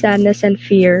 sadness, and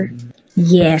fear.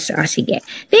 Yes, sige.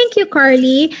 Thank you,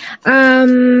 Carly.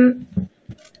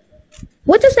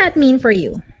 What does that mean for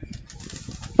you?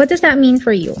 What does that mean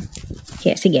for you?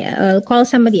 Okay, sige. I'll call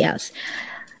somebody else.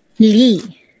 Lee.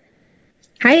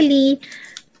 Hi, Lee.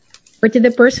 Or to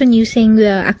the person using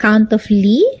the account of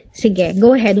Lee, sige,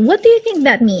 go ahead. What do you think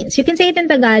that means? You can say it in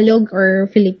Tagalog or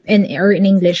or in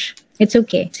English. It's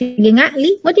okay. Sige nga,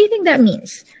 Lee, what do you think that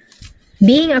means?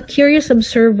 Being a curious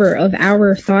observer of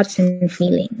our thoughts and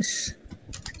feelings.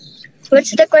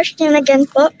 What's the question again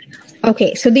po?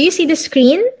 Okay, so do you see the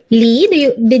screen? Lee,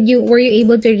 were you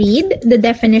able to read the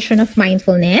definition of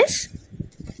mindfulness?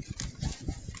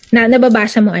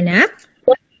 Nababasa mo, anak?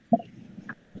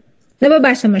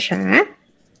 Nababasa mo siya?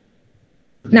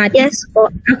 Not yes po.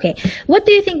 Okay. What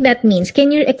do you think that means?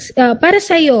 Can you para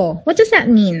sa'yo, what does that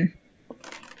mean?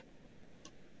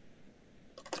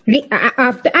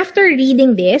 After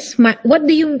reading this, what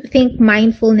do you think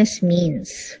mindfulness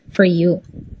means for you?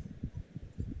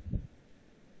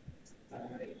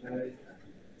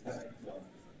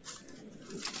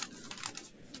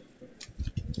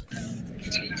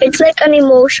 It's like an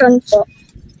emotion po.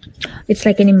 It's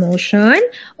like an emotion.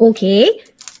 Okay.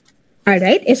 All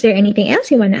right. Is there anything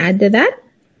else you want to add to that?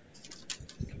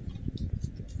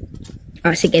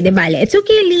 Oh, sige, de bale. It's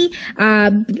okay, Lee.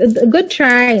 Good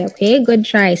try. Okay, good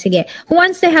try. Sige. Who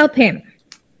wants to help him?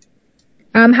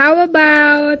 How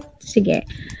about, sige.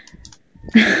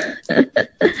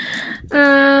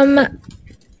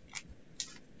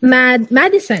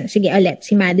 Madison. Sige, ulit.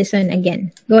 Si Madison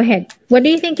again. Go ahead. What do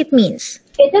you think it means?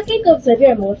 It's okay to observe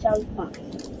your emotions po.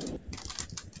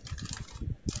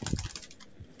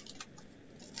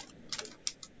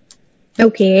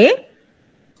 Okay.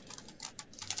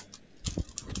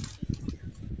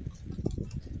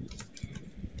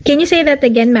 Can you say that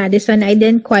again, Madison? I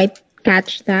didn't quite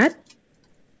catch that.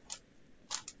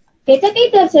 It's okay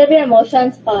to observe your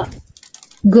emotions po.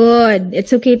 Good.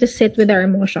 It's okay to sit with our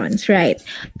emotions, right?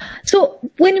 So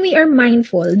when we are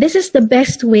mindful, this is the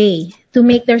best way to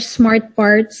make their smart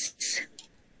parts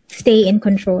stay in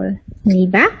control.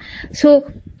 Diba?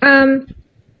 So,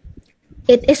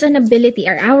 it is an ability,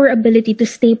 or our ability to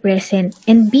stay present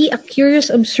and be a curious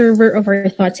observer of our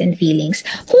thoughts and feelings.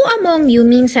 Who among you,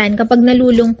 minsan, kapag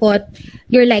nalulungkot,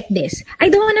 you're like this? I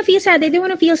don't want to feel sad. I don't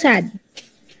want to feel sad.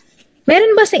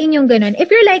 Meron ba sa inyong ganun?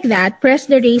 If you're like that, press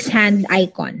the raise hand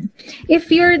icon.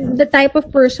 If you're the type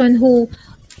of person who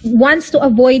wants to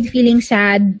avoid feeling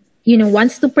sad,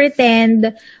 wants to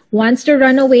pretend, wants to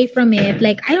run away from it,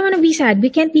 like, I don't want to be sad. We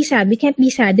can't be sad. We can't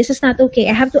be sad. This is not okay.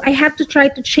 I have to try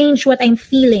to change what I'm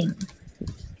feeling.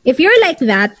 If you're like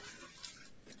that,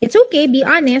 it's okay. Be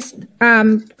honest.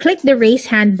 Click the raise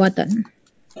hand button.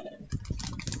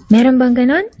 Meron bang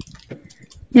ganon?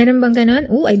 Meron bang ganon?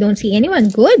 Oh, I don't see anyone.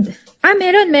 Good.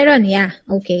 Meron. Yeah.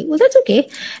 Okay. Well, that's okay.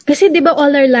 Kasi diba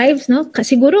all our lives, no?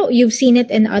 Siguro you've seen it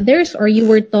in others or you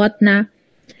were taught na,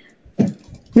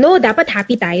 no, dapat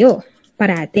happy tayo.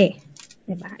 Parate.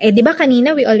 Diba? Diba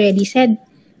kanina we already said,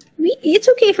 it's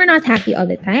okay if we're not happy all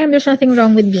the time. There's nothing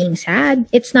wrong with being sad.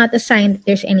 It's not a sign that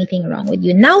there's anything wrong with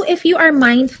you. Now, if you are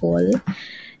mindful,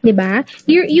 diba,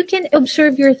 you can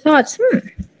observe your thoughts.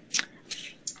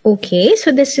 Okay,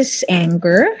 so this is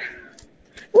anger.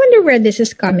 I wonder where this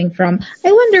is coming from.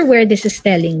 I wonder where this is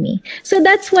telling me. So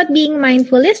that's what being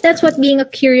mindful is. That's what being a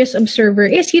curious observer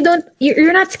is.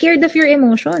 You're not scared of your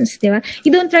emotions, di ba?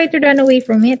 You don't try to run away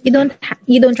from it. You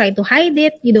don't try to hide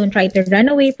it. You don't try to run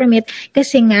away from it.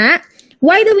 Kasi nga,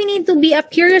 why do we need to be a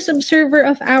curious observer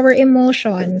of our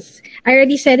emotions? I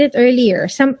already said it earlier.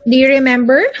 Do you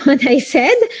remember what I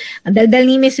said? Daldal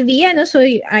ni Miss Via, no? So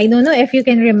I don't know if you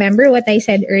can remember what I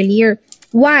said earlier.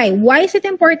 Why? Why is it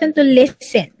important to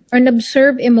listen and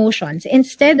observe emotions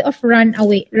instead of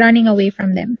running away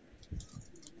from them?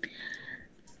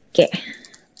 Okay.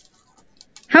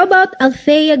 How about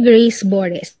Althea Grace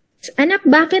Boris? Anak,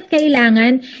 bakit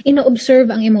kailangan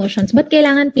ino-observe ang emotions? Ba't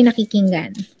kailangan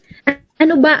pinakikinggan?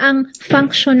 Ano ba ang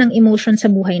function ng emotion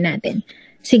sa buhay natin?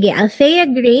 Sige, Althea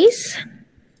Grace.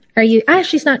 Are you...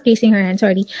 she's not raising her hand,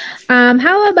 sorry.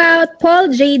 How about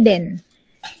Paul Jaden?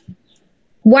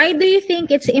 Why do you think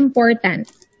it's important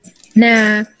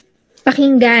na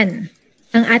pakinggan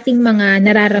ang ating mga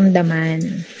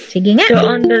nararamdaman? Sige nga.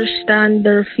 To understand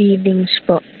their feelings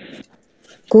po.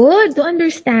 Good, to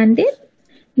understand it.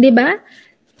 Diba?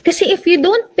 Kasi if you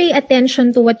don't pay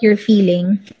attention to what you're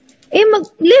feeling,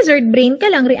 lizard brain ka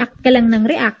lang, react ka lang ng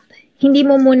react. Hindi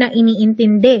mo muna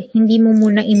iniintindi, hindi mo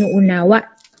muna inuunawa.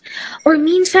 Or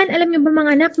minsan, alam niyo ba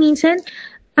mga anak, minsan,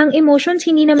 ang emotions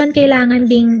hindi naman kailangan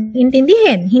ding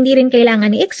intindihin. Hindi rin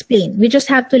kailangan i-explain. We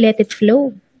just have to let it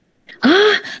flow.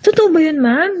 Totoo ba yun,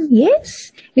 ma'am?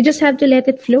 Yes. We just have to let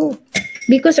it flow.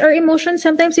 Because our emotions,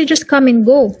 sometimes they just come and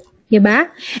go. Diba?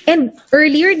 And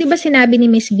earlier, diba sinabi ni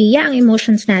Miss Bia, ang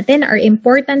emotions natin are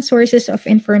important sources of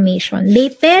information.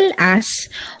 They tell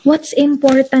us what's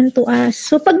important to us.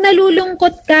 So pag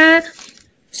nalulungkot ka,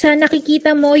 sa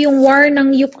nakikita mo yung war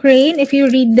ng Ukraine, if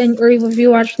you read or if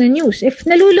you watch the news, if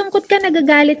nalulungkot ka,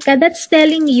 nagagalit ka, that's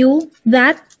telling you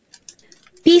that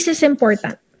peace is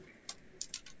important.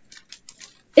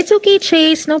 It's okay,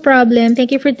 Chase, no problem.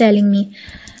 Thank you for telling me.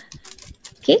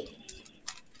 Okay?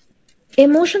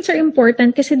 Emotions are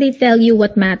important kasi they tell you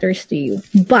what matters to you.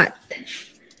 But,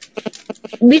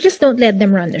 we just don't let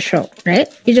them run the show,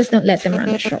 right? We just don't let them run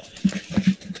the show.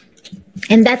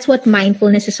 And that's what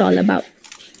mindfulness is all about.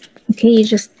 Okay, you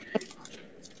just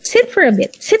sit for a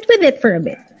bit. Sit with it for a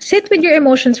bit. Sit with your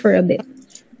emotions for a bit.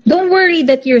 Don't worry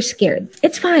that you're scared.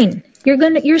 It's fine.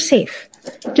 You're safe.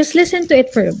 Just listen to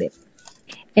it for a bit.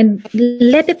 And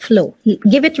let it flow.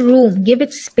 Give it room. Give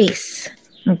it space.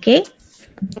 Okay?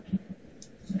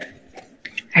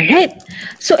 Alright.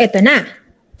 So, eto na.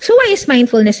 So, why is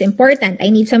mindfulness important? I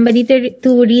need somebody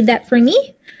to read that for me.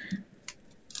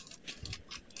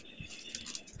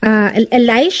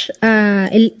 Elisha.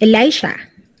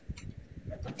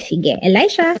 Sige,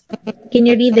 Elisha. Can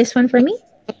you read this one for me?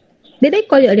 Did I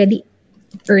call you already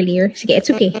earlier? Sige, it's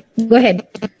okay. Go ahead.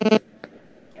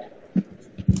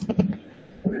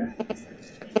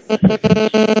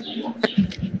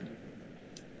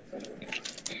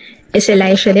 Is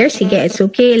Elisha there? Sige, it's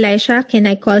okay, Elisha. Can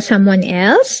I call someone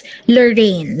else?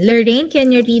 Lorraine. Lorraine,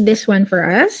 can you read this one for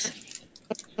us?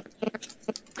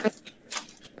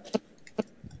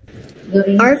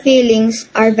 Our feelings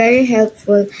are very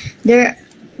helpful.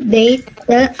 They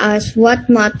tell us what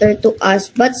matters to us,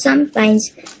 but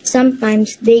sometimes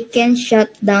they can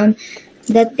shut down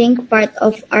the think part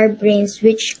of our brains,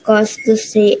 which cause to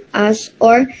say us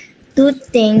or do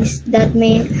things that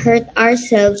may hurt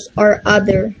ourselves or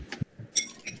other.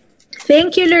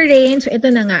 Thank you, Lorraine. So,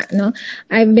 ito na nga, no?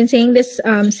 I've been saying this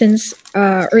since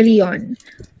early on.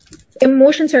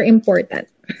 Emotions are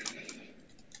important.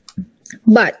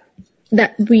 But,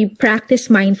 that we practice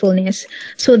mindfulness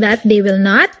so that they will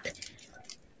not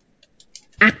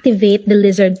activate the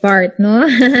lizard part, no?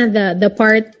 the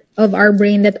part of our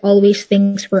brain that always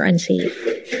thinks we're unsafe.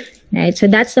 Right? So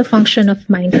that's the function of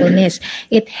mindfulness.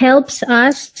 It helps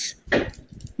us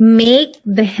make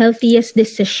the healthiest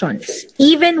decisions,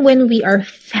 even when we are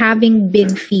having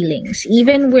big feelings,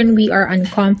 even when we are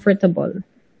uncomfortable.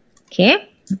 Okay?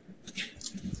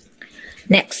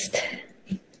 Next.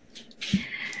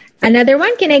 Another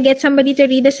one. Can I get somebody to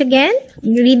read this again?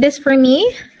 Read this for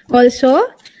me also.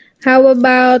 How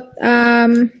about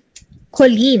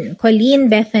Colleen? Colleen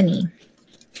Bethany.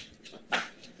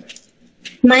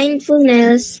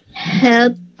 Mindfulness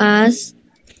helps us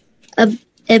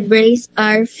embrace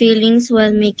our feelings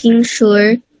while making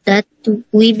sure that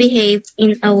we behave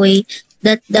in a way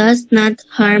that does not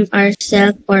harm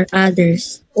ourselves or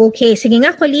others. Okay, sige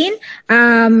nga, Colleen.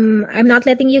 I'm not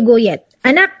letting you go yet.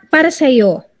 Anak, para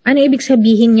sa'yo, ano ibig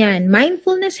sabihin yan?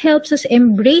 Mindfulness helps us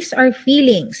embrace our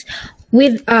feelings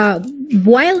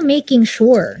while making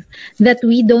sure that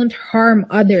we don't harm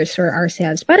others or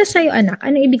ourselves. Para sa'yo, anak,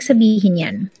 ano ibig sabihin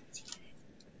yan?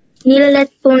 nilalet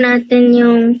po natin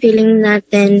yung feeling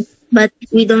natin but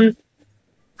we don't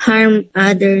harm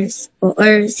others po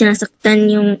or sinasaktan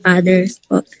yung others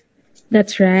po.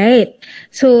 That's right.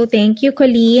 So, thank you,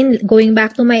 Colleen. Going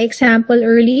back to my example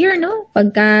earlier, no?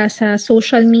 Pagka sa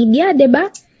social media, di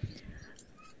ba?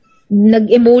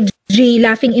 Nag-emoji,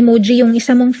 laughing emoji yung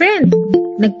isa mong friend.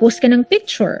 Nag-post ka ng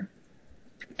picture.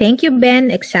 Thank you,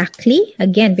 Ben. Exactly.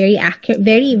 Again, very accurate,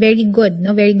 very, very good.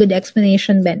 No, very good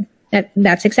explanation, Ben.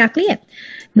 That's exactly it.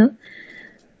 No,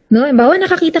 no. Bawa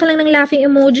nakakita ka lang ng laughing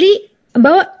emoji.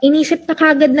 Bawa inisip na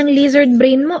kagad ng lizard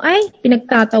brain mo ay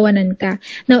pinagtatawanan ka.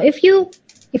 Now, if you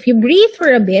breathe for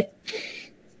a bit,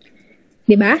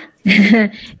 di ba?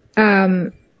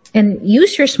 And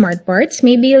use your smart parts,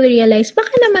 maybe you'll realize,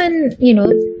 baka naman,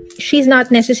 she's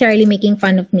not necessarily making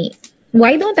fun of me.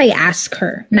 Why don't I ask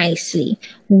her nicely?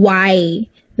 Why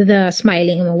the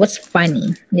smiling mo? What's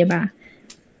funny? Diba?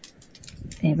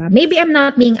 Maybe I'm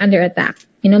not being under attack.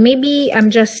 Maybe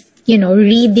I'm just,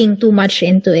 reading too much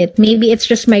into it. Maybe it's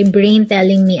just my brain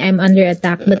telling me I'm under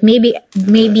attack. But maybe,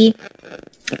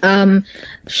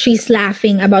 she's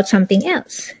laughing about something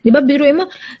else. Diba? Biruin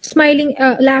mo, smiling,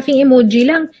 laughing emoji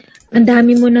lang. Ang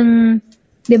dami mo ng,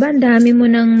 diba? Ang dami mo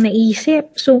ng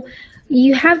naisip. So,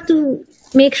 you have to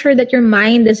make sure that your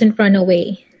mind doesn't run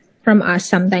away from us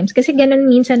sometimes. Kasi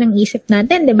ganun minsan ang isip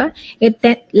natin, di ba?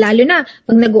 Lalo na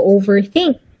pag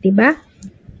nag-overthink, di ba?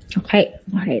 Okay.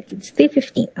 Alright. It's day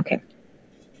 15. Okay.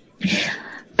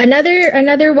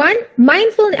 Another one.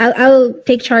 I'll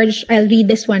take charge. I'll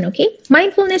read this one, okay?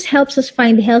 Mindfulness helps us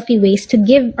find healthy ways to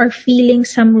give our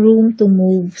feelings some room to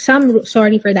move. Some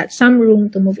room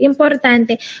to move.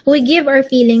 Importante, we give our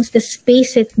feelings the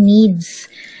space it needs.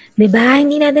 Diba?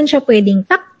 Hindi natin siya pwedeng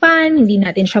takpan, hindi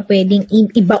natin siya pwedeng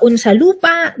ibaon sa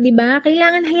lupa, diba?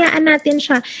 Kailangan hayaan natin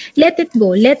siya. Let it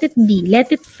go, let it be,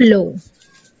 let it flow.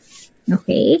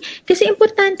 Okay? Kasi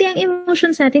importante ang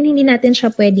emotions natin, hindi natin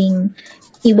siya pwedeng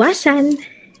iwasan,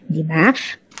 diba?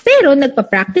 Pero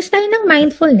nagpa-practice tayo ng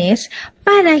mindfulness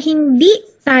para hindi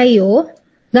tayo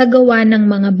gagawa ng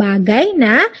mga bagay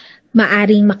na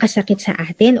maaring makasakit sa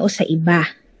atin o sa iba.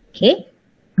 Okay?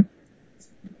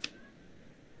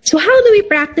 So how do we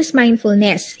practice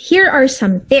mindfulness? Here are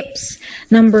some tips.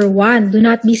 Number 1, do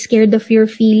not be scared of your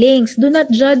feelings. Do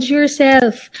not judge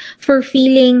yourself for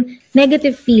feeling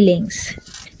negative feelings.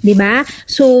 Diba?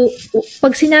 So,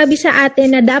 pag sinabi sa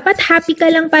atin na dapat happy ka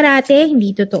lang parate,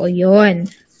 hindi totoo yun.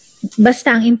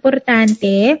 Basta ang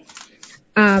importante,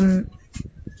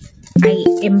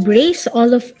 embrace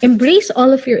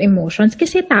all of your emotions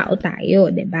kasi tao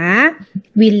tayo, 'di ba?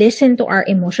 We listen to our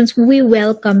emotions, we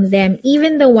welcome them,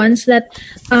 even the ones that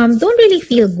don't really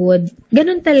feel good.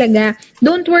 Ganun talaga.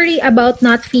 Don't worry about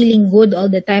not feeling good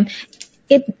all the time.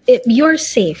 You're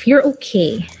safe, you're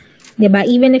okay. 'Di ba?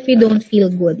 Even if you don't feel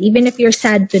good, even if you're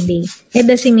sad today, it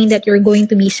doesn't mean that you're going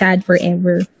to be sad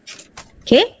forever.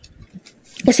 Okay?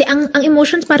 Kasi ang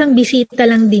emotions parang bisita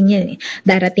lang din yan eh.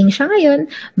 Darating siya ngayon,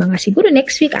 mga siguro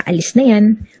next week, aalis na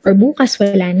yan. Or bukas,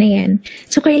 wala na yan.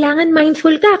 So, kailangan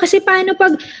mindful ka. Kasi paano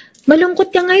pag malungkot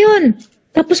ka ngayon,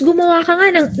 tapos gumawa ka nga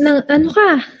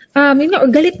or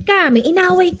galit ka, may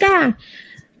inaway ka.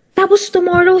 Tapos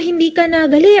tomorrow, hindi ka na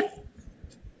galit.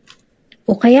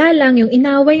 O kaya lang, yung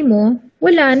inaway mo,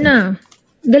 wala na.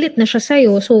 Galit na siya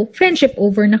sa'yo. So, friendship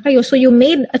over na kayo. So, you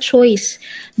made a choice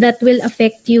that will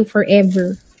affect you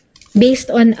forever based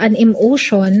on an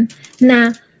emotion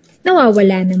na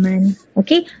nawawala naman.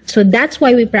 Okay? So, that's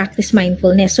why we practice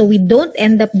mindfulness. So, we don't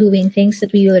end up doing things that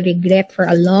we will regret for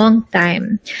a long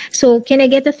time. So, can I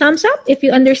get a thumbs up if you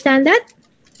understand that?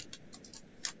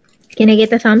 Can I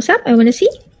get a thumbs up? I want to see.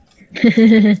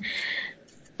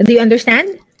 Do you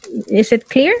understand? Is it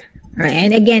clear? All right,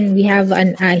 and again,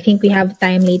 I think we have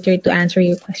time later to answer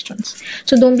your questions.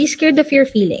 So don't be scared of your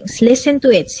feelings. Listen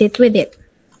to it. Sit with it.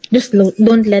 Just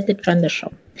don't let it run the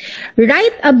show.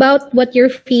 Write about what you're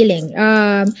feeling.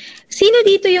 Sino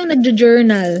dito yung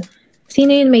nagjo-journal?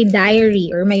 Sino yung may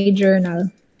diary or may journal?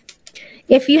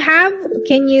 If you have,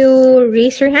 can you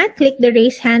raise your hand? Click the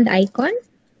raise hand icon.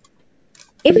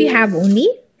 If you have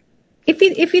only. If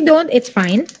you don't, it's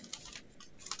fine.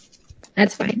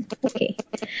 That's fine. Okay.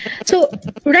 So,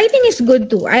 writing is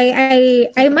good too.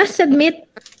 I must admit,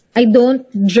 I don't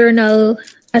journal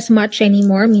as much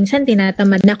anymore. Minsan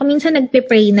tinatamad na ako. Minsan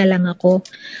nagpe-pray na lang ako.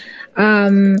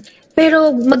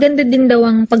 Pero maganda din daw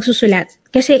ang pagsusulat.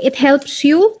 Kasi it helps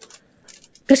you.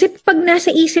 Kasi pag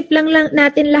nasa isip lang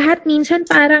natin lahat, minsan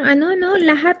parang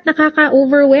lahat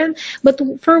nakaka-overwhelm. But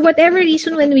for whatever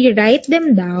reason, when we write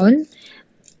them down,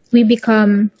 we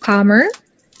become calmer.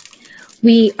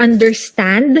 We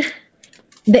understand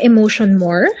the emotion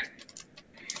more.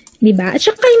 Diba? At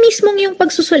saka mismong yung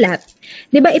pagsusulat.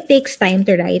 Diba, it takes time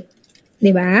to write.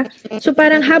 Diba? So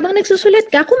parang habang nagsusulat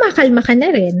ka, kumakalma ka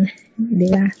na rin.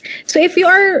 Diba? So if you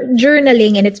are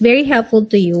journaling and it's very helpful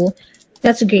to you,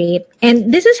 that's great.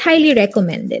 And this is highly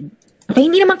recommended. Okay,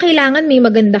 hindi naman kailangan may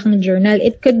maganda kang journal.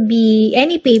 It could be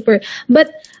any paper.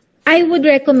 But I would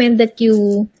recommend that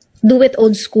you do it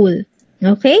old school.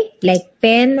 Okay? Like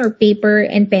pen or paper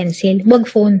and pencil. Wag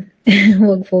phone.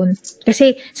 Wag phone.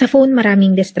 Kasi sa phone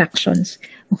maraming distractions.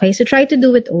 Okay? So try to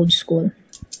do it old school.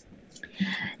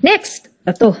 Next,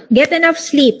 ito, get enough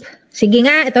sleep. Sige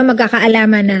nga, ito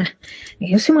magkakaalaman na.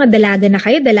 Yung mga dalaga na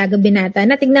kayo, dalaga binata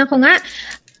na. Tignan ko nga.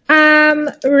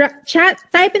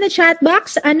 Type in the chat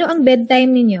box, ano ang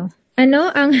bedtime ninyo? Ano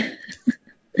ang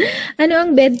ano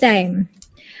ang bedtime?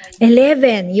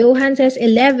 11. Johan says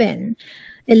 11.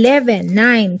 11,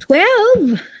 9,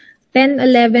 12. 10,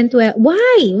 11, 12.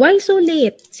 Why? Why so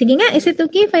late? Sige nga, is it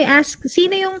okay if I ask,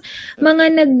 sino yung mga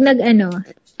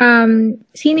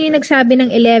sino yung nagsabi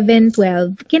ng 11,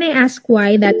 12? Can I ask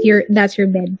why that's your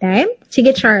bedtime?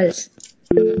 Sige, Charles.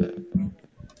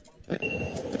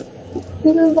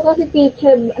 Minsan po kasi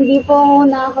teacher, hindi po ako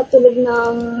nakakatulog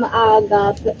ng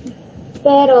maaga.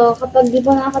 Pero kapag di po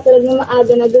nakakatulog ng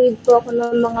maaga, nag-read po ako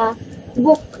ng mga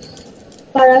books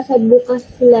para sa bukas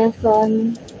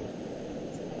lesson.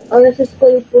 Or sa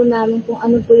school po namin kung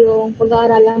ano po yung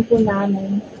pag-aaralan po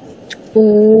namin.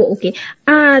 Oh, okay.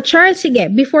 Charles, sige,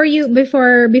 before you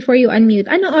unmute,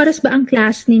 anong oras ba ang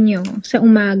class ninyo sa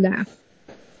umaga?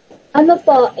 Ano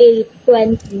po,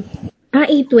 8:20.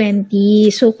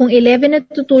 8:20. So, kung 11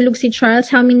 natutulog si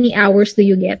Charles, how many hours do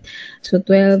you get? So,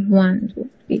 12, 1,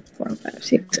 2, 3, 4,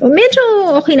 5, 6. Oh, medyo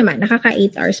okay naman. Nakaka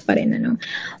 8 hours pa rin, ano?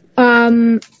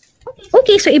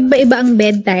 Okay, so iba-iba ang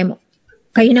bedtime.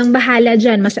 Kayo nang bahala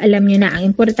dyan. Mas alam nyo na.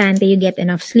 Ang importante, you get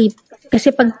enough sleep.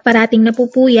 Kasi pag parating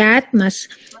napupuyat, mas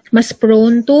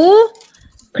prone to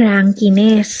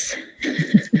crankiness.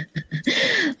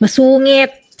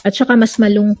 Masungit. At saka mas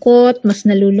malungkot, mas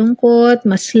nalulungkot,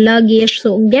 mas sluggish.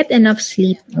 So, get enough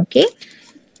sleep. Okay?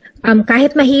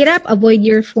 Kahit mahirap, avoid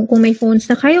your phone. Kung may phones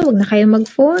na kayo, huwag na kayo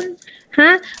mag-phone.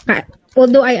 Ha?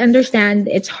 Although I understand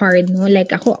it's hard, no? Like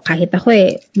ako, kahit ako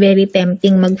very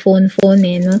tempting mag-phone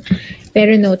no?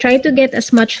 Pero no, try to get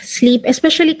as much sleep.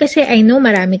 Especially kasi I know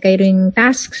marami kayo ring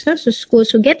tasks no, sa school.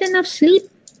 So, get enough sleep.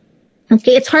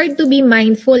 Okay, it's hard to be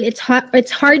mindful. It's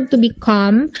hard to be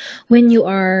calm when you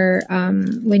are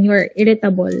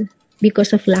irritable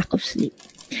because of lack of sleep.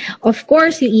 Of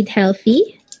course, you eat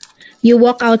healthy. You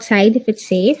walk outside if it's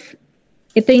safe.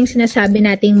 Ito yung sinasabi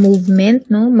nating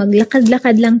movement, no?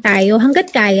 Maglakad-lakad lang tayo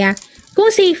hangga't kaya. Kung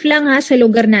safe lang sa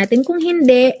lugar natin. Kung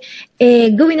hindi,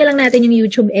 gawin na lang natin yung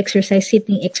YouTube exercise,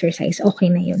 sitting exercise. Okay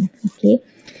na yun. Okay?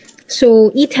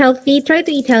 So, eat healthy. Try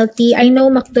to eat healthy. I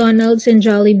know McDonald's and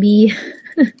Jollibee,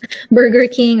 Burger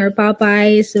King or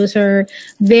Popeyes, those are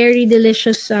very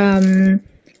delicious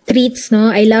treats,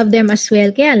 no? I love them as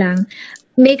well. Kaya lang,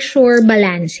 make sure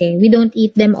balance. We don't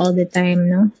eat them all the time,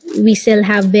 no? We still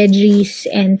have veggies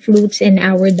and fruits in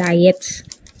our diets,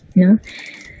 no?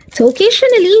 So,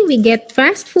 occasionally, we get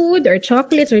fast food or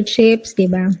chocolates or chips,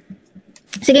 diba?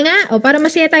 Sige nga, para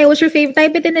masaya tayo, what's your favorite?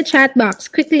 Type it in the chat box.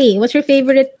 Quickly, what's your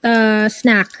favorite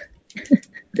snack?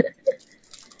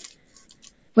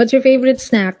 What's your favorite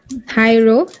snack?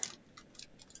 Hero?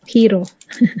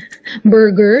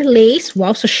 Burger? Lace?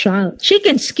 Wow, social.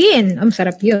 Chicken skin.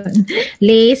 Sarap yun.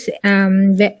 Lace,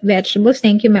 vegetables.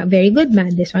 Thank you, very good,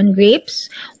 Madison. Grapes?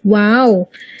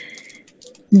 Wow.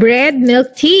 Bread,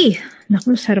 milk tea.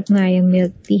 Naku, masarap nga yung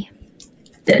milk tea.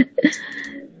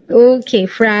 Okay,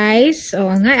 fries.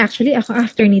 Oo nga, actually, ako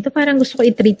after nito, parang gusto ko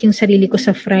i-treat yung sarili ko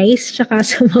sa fries tsaka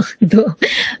sa McDo.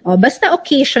 Basta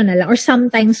occasional lang or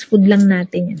sometimes food lang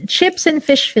natin yan. Chips and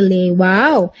fish fillet.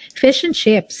 Wow! Fish and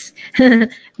chips.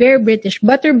 Very British.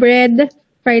 Butter bread,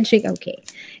 fried chicken. Okay.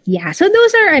 Yeah, so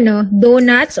those are,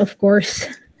 donuts, of course.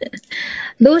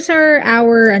 Those are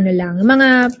our,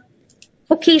 mga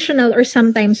occasional or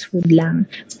sometimes food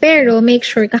lang. Pero make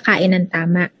sure kakain ng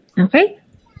tama. Okay?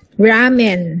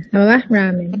 Ramen. Tama ba?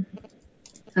 Ramen.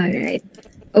 Alright.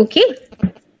 Okay.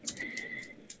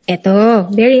 Ito,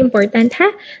 very important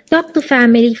ha. Talk to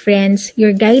family, friends,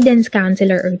 your guidance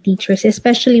counselor or teachers,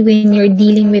 especially when you're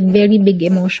dealing with very big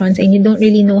emotions and you don't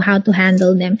really know how to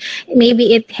handle them.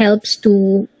 Maybe it helps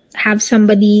to have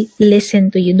somebody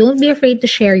listen to you. Don't be afraid to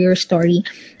share your story.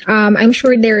 I'm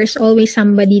sure there is always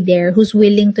somebody there who's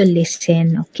willing to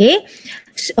listen. Okay?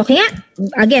 Okay nga.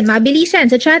 Again, mabilisan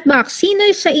sa chat box. Sino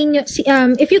sa inyo,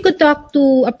 if you could talk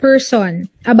to a person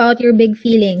about your big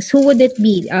feelings, who would it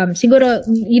be? Siguro,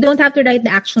 you don't have to write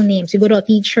the actual name. Siguro,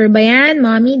 teacher ba yan?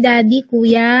 Mommy, daddy,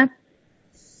 kuya?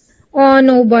 Oh,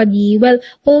 nobody. Well,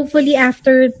 hopefully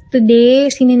after today,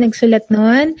 sino nagsulat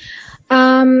nun?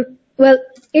 Well,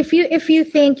 if you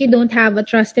think you don't have a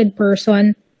trusted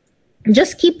person,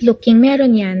 just keep looking.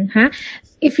 Meron yan, ha?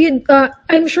 If you,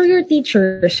 I'm sure your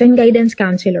teachers and guidance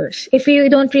counselors, if you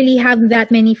don't really have that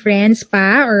many friends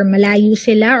pa, or malayo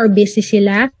sila, or busy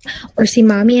sila, or si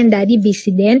mommy and daddy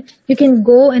busy din, you can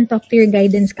go and talk to your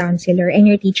guidance counselor and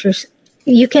your teachers.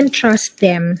 You can trust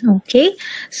them, okay?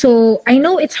 So, I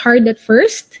know it's hard at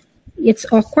first. It's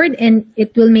awkward and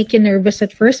it will make you nervous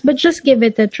at first, but just give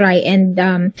it a try and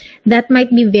that might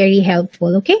be very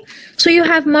helpful, okay? So you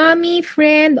have mommy,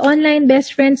 friend, online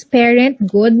best friends, parent,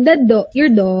 good, your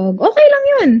dog, okay lang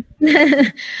yun.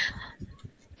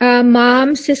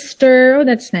 Mom, sister, oh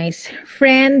that's nice.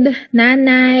 Friend,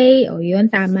 nanay, oh yun,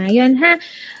 tama yun ha.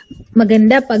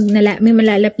 Maganda pag may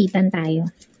malalapitan tayo.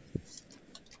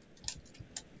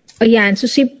 Ayan, so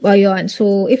ayun.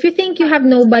 So if you think you have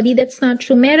nobody, that's not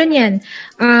true. Meron yan.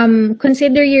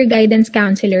 Consider your guidance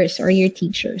counselors or your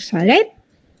teachers, alright?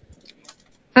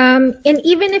 And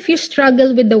even if you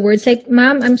struggle with the words, like,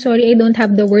 Mom, I'm sorry, I don't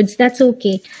have the words, that's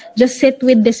okay. Just sit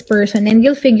with this person and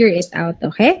you'll figure it out,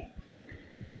 okay?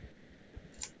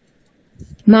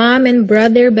 Mom and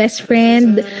brother, best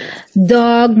friend,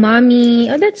 dog, mommy.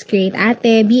 Oh, that's great.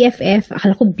 Ate, BFF.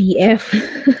 Akala ko BF.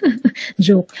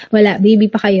 Joke. Wala, baby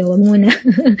pa kayo. Wag muna.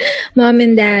 Mom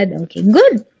and dad. Okay,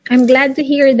 good. I'm glad to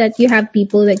hear that you have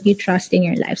people that you trust in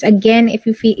your lives. Again, if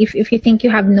you think you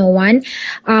have no one,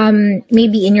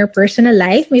 maybe in your personal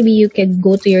life, maybe you could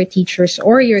go to your teachers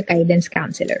or your guidance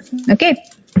counselor. Okay?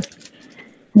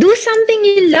 Do something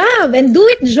you love and do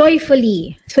it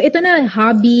joyfully. So ito na,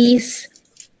 hobbies.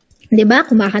 Diba?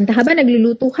 Kumakanta ka ba?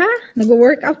 Nagluluto ka?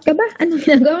 Nag-workout ka ba? Ano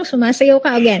ginagawa mo? Sumasayaw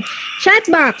ka again. Chat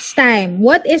box time.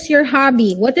 What is your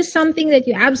hobby? What is something that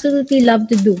you absolutely love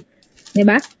to do?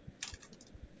 Diba?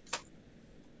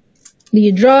 Do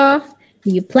you draw?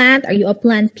 Do you plant? Are you a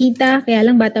plantita? Kaya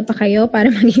lang bata pa kayo para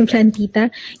maging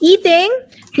plantita. Eating,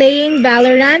 playing,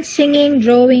 Valorant, singing,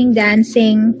 drawing,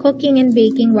 dancing, cooking and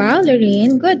baking. Wow,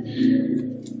 Lorraine, good.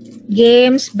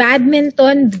 Games,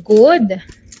 badminton, good.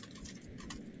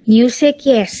 Music,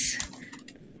 yes.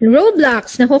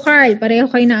 Roblox, naku Carl, pareho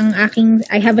kayo na ang aking,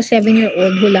 I have a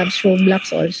 7-year-old who loves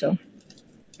Roblox also.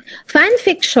 Fan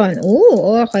fiction,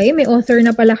 oh, okay, may author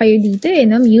na pala kayo dito eh,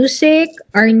 no? Music,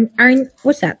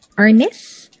 what's that?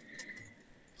 Arnes?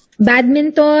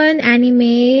 Badminton,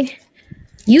 anime,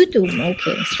 YouTube,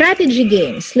 okay. Strategy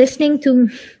games, listening to,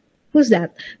 who's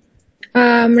that?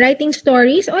 Writing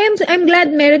stories. Oh, I'm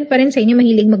glad meron pa rin sa inyo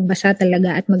mahilig magbasa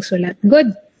talaga at magsulat.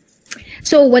 Good.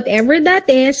 So, whatever that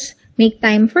is, make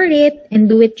time for it and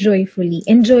do it joyfully.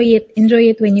 Enjoy it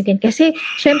when you can. Kasi,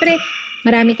 syempre,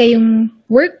 marami kayong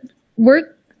work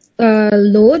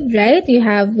load, right?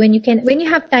 When you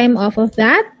have time off of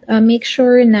that, make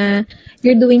sure na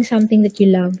you're doing something that you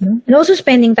love, no? And also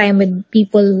spending time with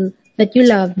people that you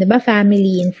love, diba?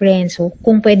 Family and friends. So,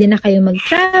 kung pwede na kayo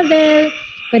mag-travel,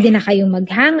 pwede na kayong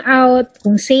mag-hangout,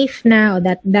 kung safe na,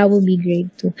 that will be great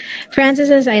too. Francis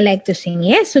says, I like to sing.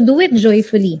 Yes, so do it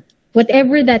joyfully.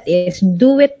 Whatever that is,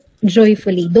 do it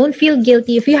joyfully. Don't feel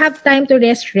guilty. If you have time to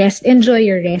rest. Enjoy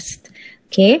your rest.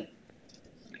 Okay?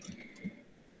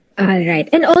 Alright.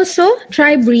 And also,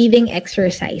 try breathing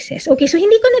exercises. Okay, so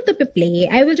hindi ko na ito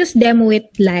play. I will just demo it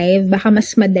live. Baka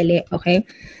mas madali. Okay?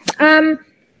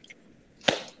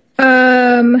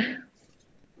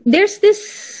 There's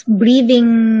this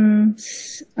breathing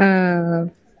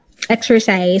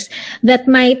exercise that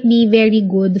might be very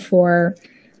good for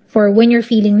when you're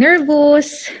feeling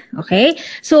nervous. Okay?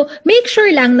 So, make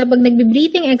sure lang na pag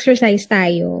nagbe-breathing exercise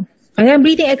tayo, kaya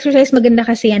breathing exercise maganda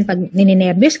kasi yan pag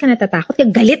ninenervyos ka, natatakot ka,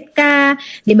 galit ka,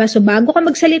 'di ba? So bago ka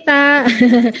magsalita,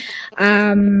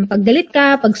 pag galit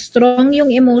ka, pag strong yung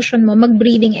emotion mo,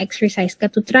 mag-breathing exercise ka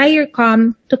to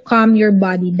calm your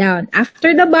body down.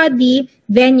 After the body,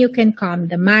 then you can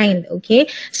calm the mind, okay?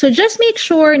 So just make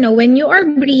sure na when you are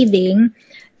breathing,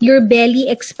 your belly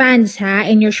expands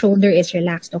and your shoulder is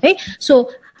relaxed, okay?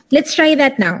 So let's try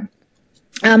that now.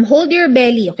 Hold your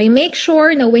belly, okay? Make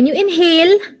sure na when you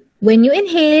inhale,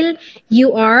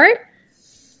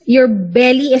 your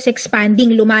belly is expanding,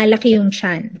 lumalaki yung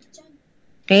tiyan.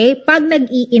 Okay? Pag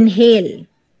nag-i-inhale.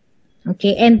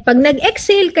 Okay? And pag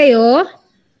nag-exhale kayo,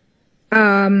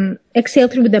 exhale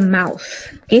through the mouth.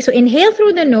 Okay? So inhale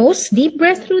through the nose, deep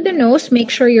breath through the nose,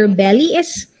 make sure your belly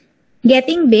is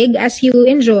getting big as you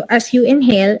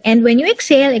inhale, and when you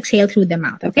exhale through the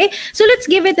mouth, okay? So let's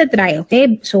give it a try,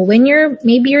 okay? So when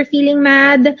maybe you're feeling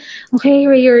mad, okay,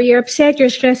 or you're upset,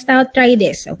 you're stressed out, try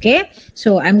this, okay?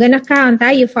 So I'm gonna count,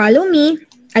 you follow me.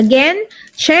 Again,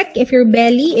 check if your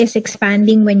belly is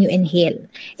expanding when you inhale.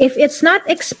 If it's not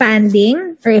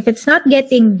expanding or if it's not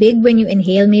getting big when you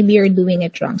inhale, maybe you're doing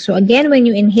it wrong. So again, when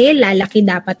you inhale, lalaki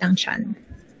dapat ang tiyan.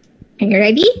 Are you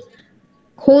ready?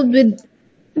 Hold with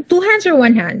 2 hands or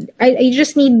 1 hand. I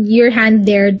just need your hand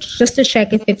there just to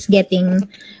check if it's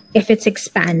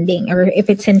expanding or if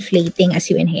it's inflating as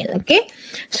you inhale. Okay?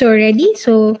 So ready?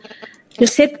 So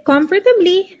just sit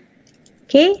comfortably.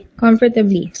 Okay?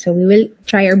 Comfortably. So we will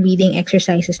try our breathing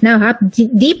exercises now. Ha?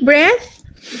 Deep breath.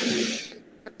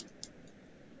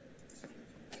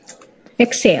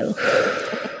 Exhale.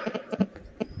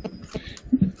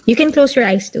 You can close your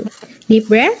eyes too. Deep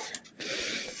breath.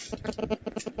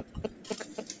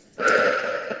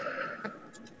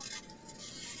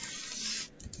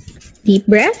 Deep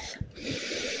breath.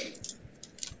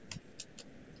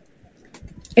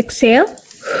 Exhale.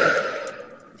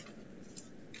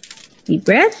 Deep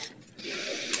breath.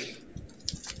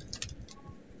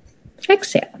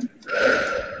 Exhale.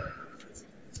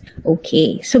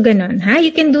 Okay, so ganon, ha?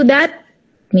 You can do that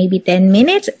maybe 10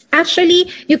 minutes.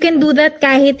 Actually, you can do that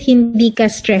kahit hindi ka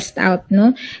stressed out,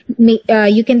 no?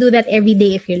 You can do that every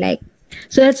day if you like.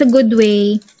 So that's a good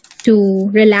way to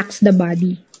relax the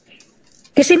body.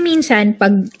 Kasi minsan,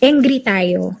 pag angry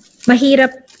tayo,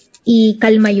 mahirap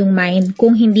i-kalma yung mind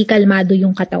kung hindi kalmado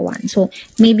yung katawan. So,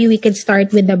 maybe we could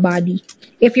start with the body.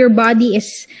 If your body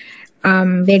is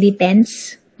very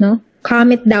tense, no?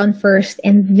 Calm it down first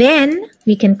and then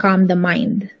we can calm the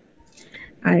mind.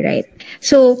 Alright.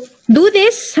 So, do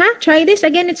this, ha? Try this.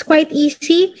 Again, it's quite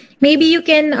easy. Maybe you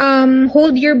can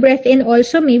hold your breath in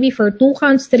also, maybe for 2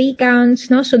 counts, 3 counts,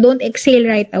 no? So, don't exhale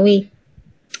right away.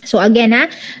 So, again, ha?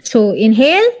 So,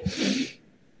 inhale.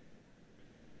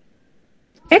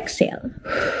 Exhale.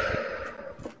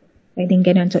 Pwedeng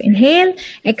ganun. So, inhale,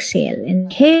 exhale.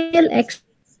 Inhale,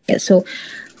 exhale. So,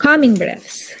 calming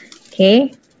breaths. Okay?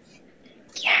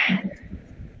 Yan.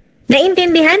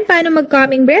 Naintindihan paano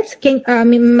mag-calming breaths?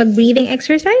 Mag-breathing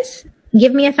exercise?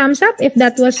 Give me a thumbs up if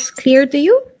that was clear to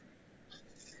you.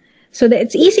 So that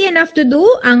it's easy enough to do.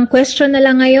 Ang question na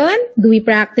lang ngayon, do we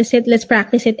practice it? Let's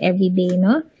practice it every day,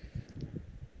 no?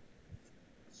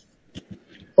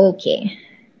 Okay.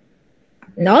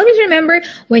 And always remember,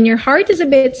 when your heart is a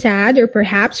bit sad or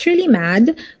perhaps really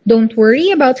mad, don't worry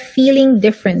about feeling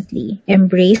differently.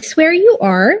 Embrace where you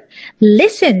are.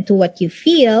 Listen to what you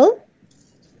feel.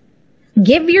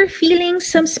 Give your feelings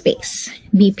some space.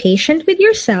 Be patient with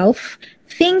yourself.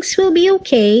 Things will be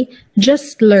okay.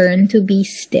 Just learn to be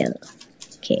still.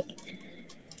 Okay.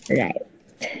 Right.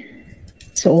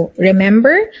 So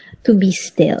remember to be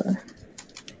still.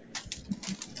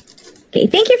 Okay,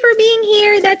 thank you for being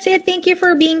here. That's it. Thank you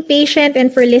for being patient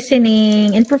and for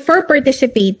listening and for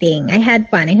participating. I had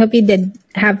fun. I hope you did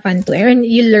have fun too. And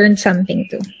you learned something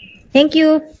too. Thank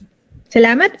you.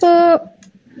 Salamat po.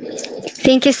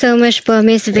 Thank you so much po,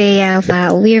 Miss Bea.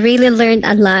 Wow, we really learned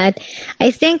a lot.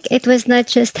 I think it was not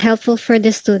just helpful for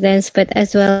the students, but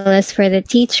as well as for the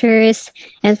teachers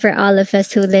and for all of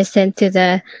us who listened to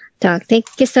the talk. Thank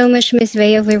you so much, Miss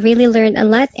Bea. We really learned a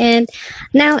lot. And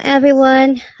now,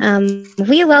 everyone,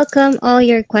 we welcome all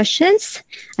your questions.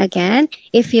 Again,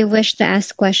 if you wish to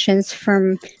ask questions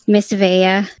from Miss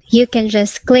Bea, you can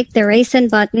just click the raise hand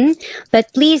button,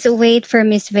 but please wait for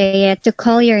Miss Bea to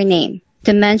call your name,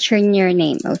 to mention your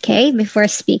name, okay, before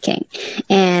speaking.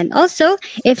 And also,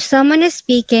 if someone is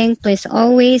speaking, please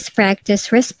always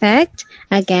practice respect.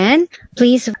 Again,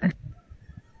 please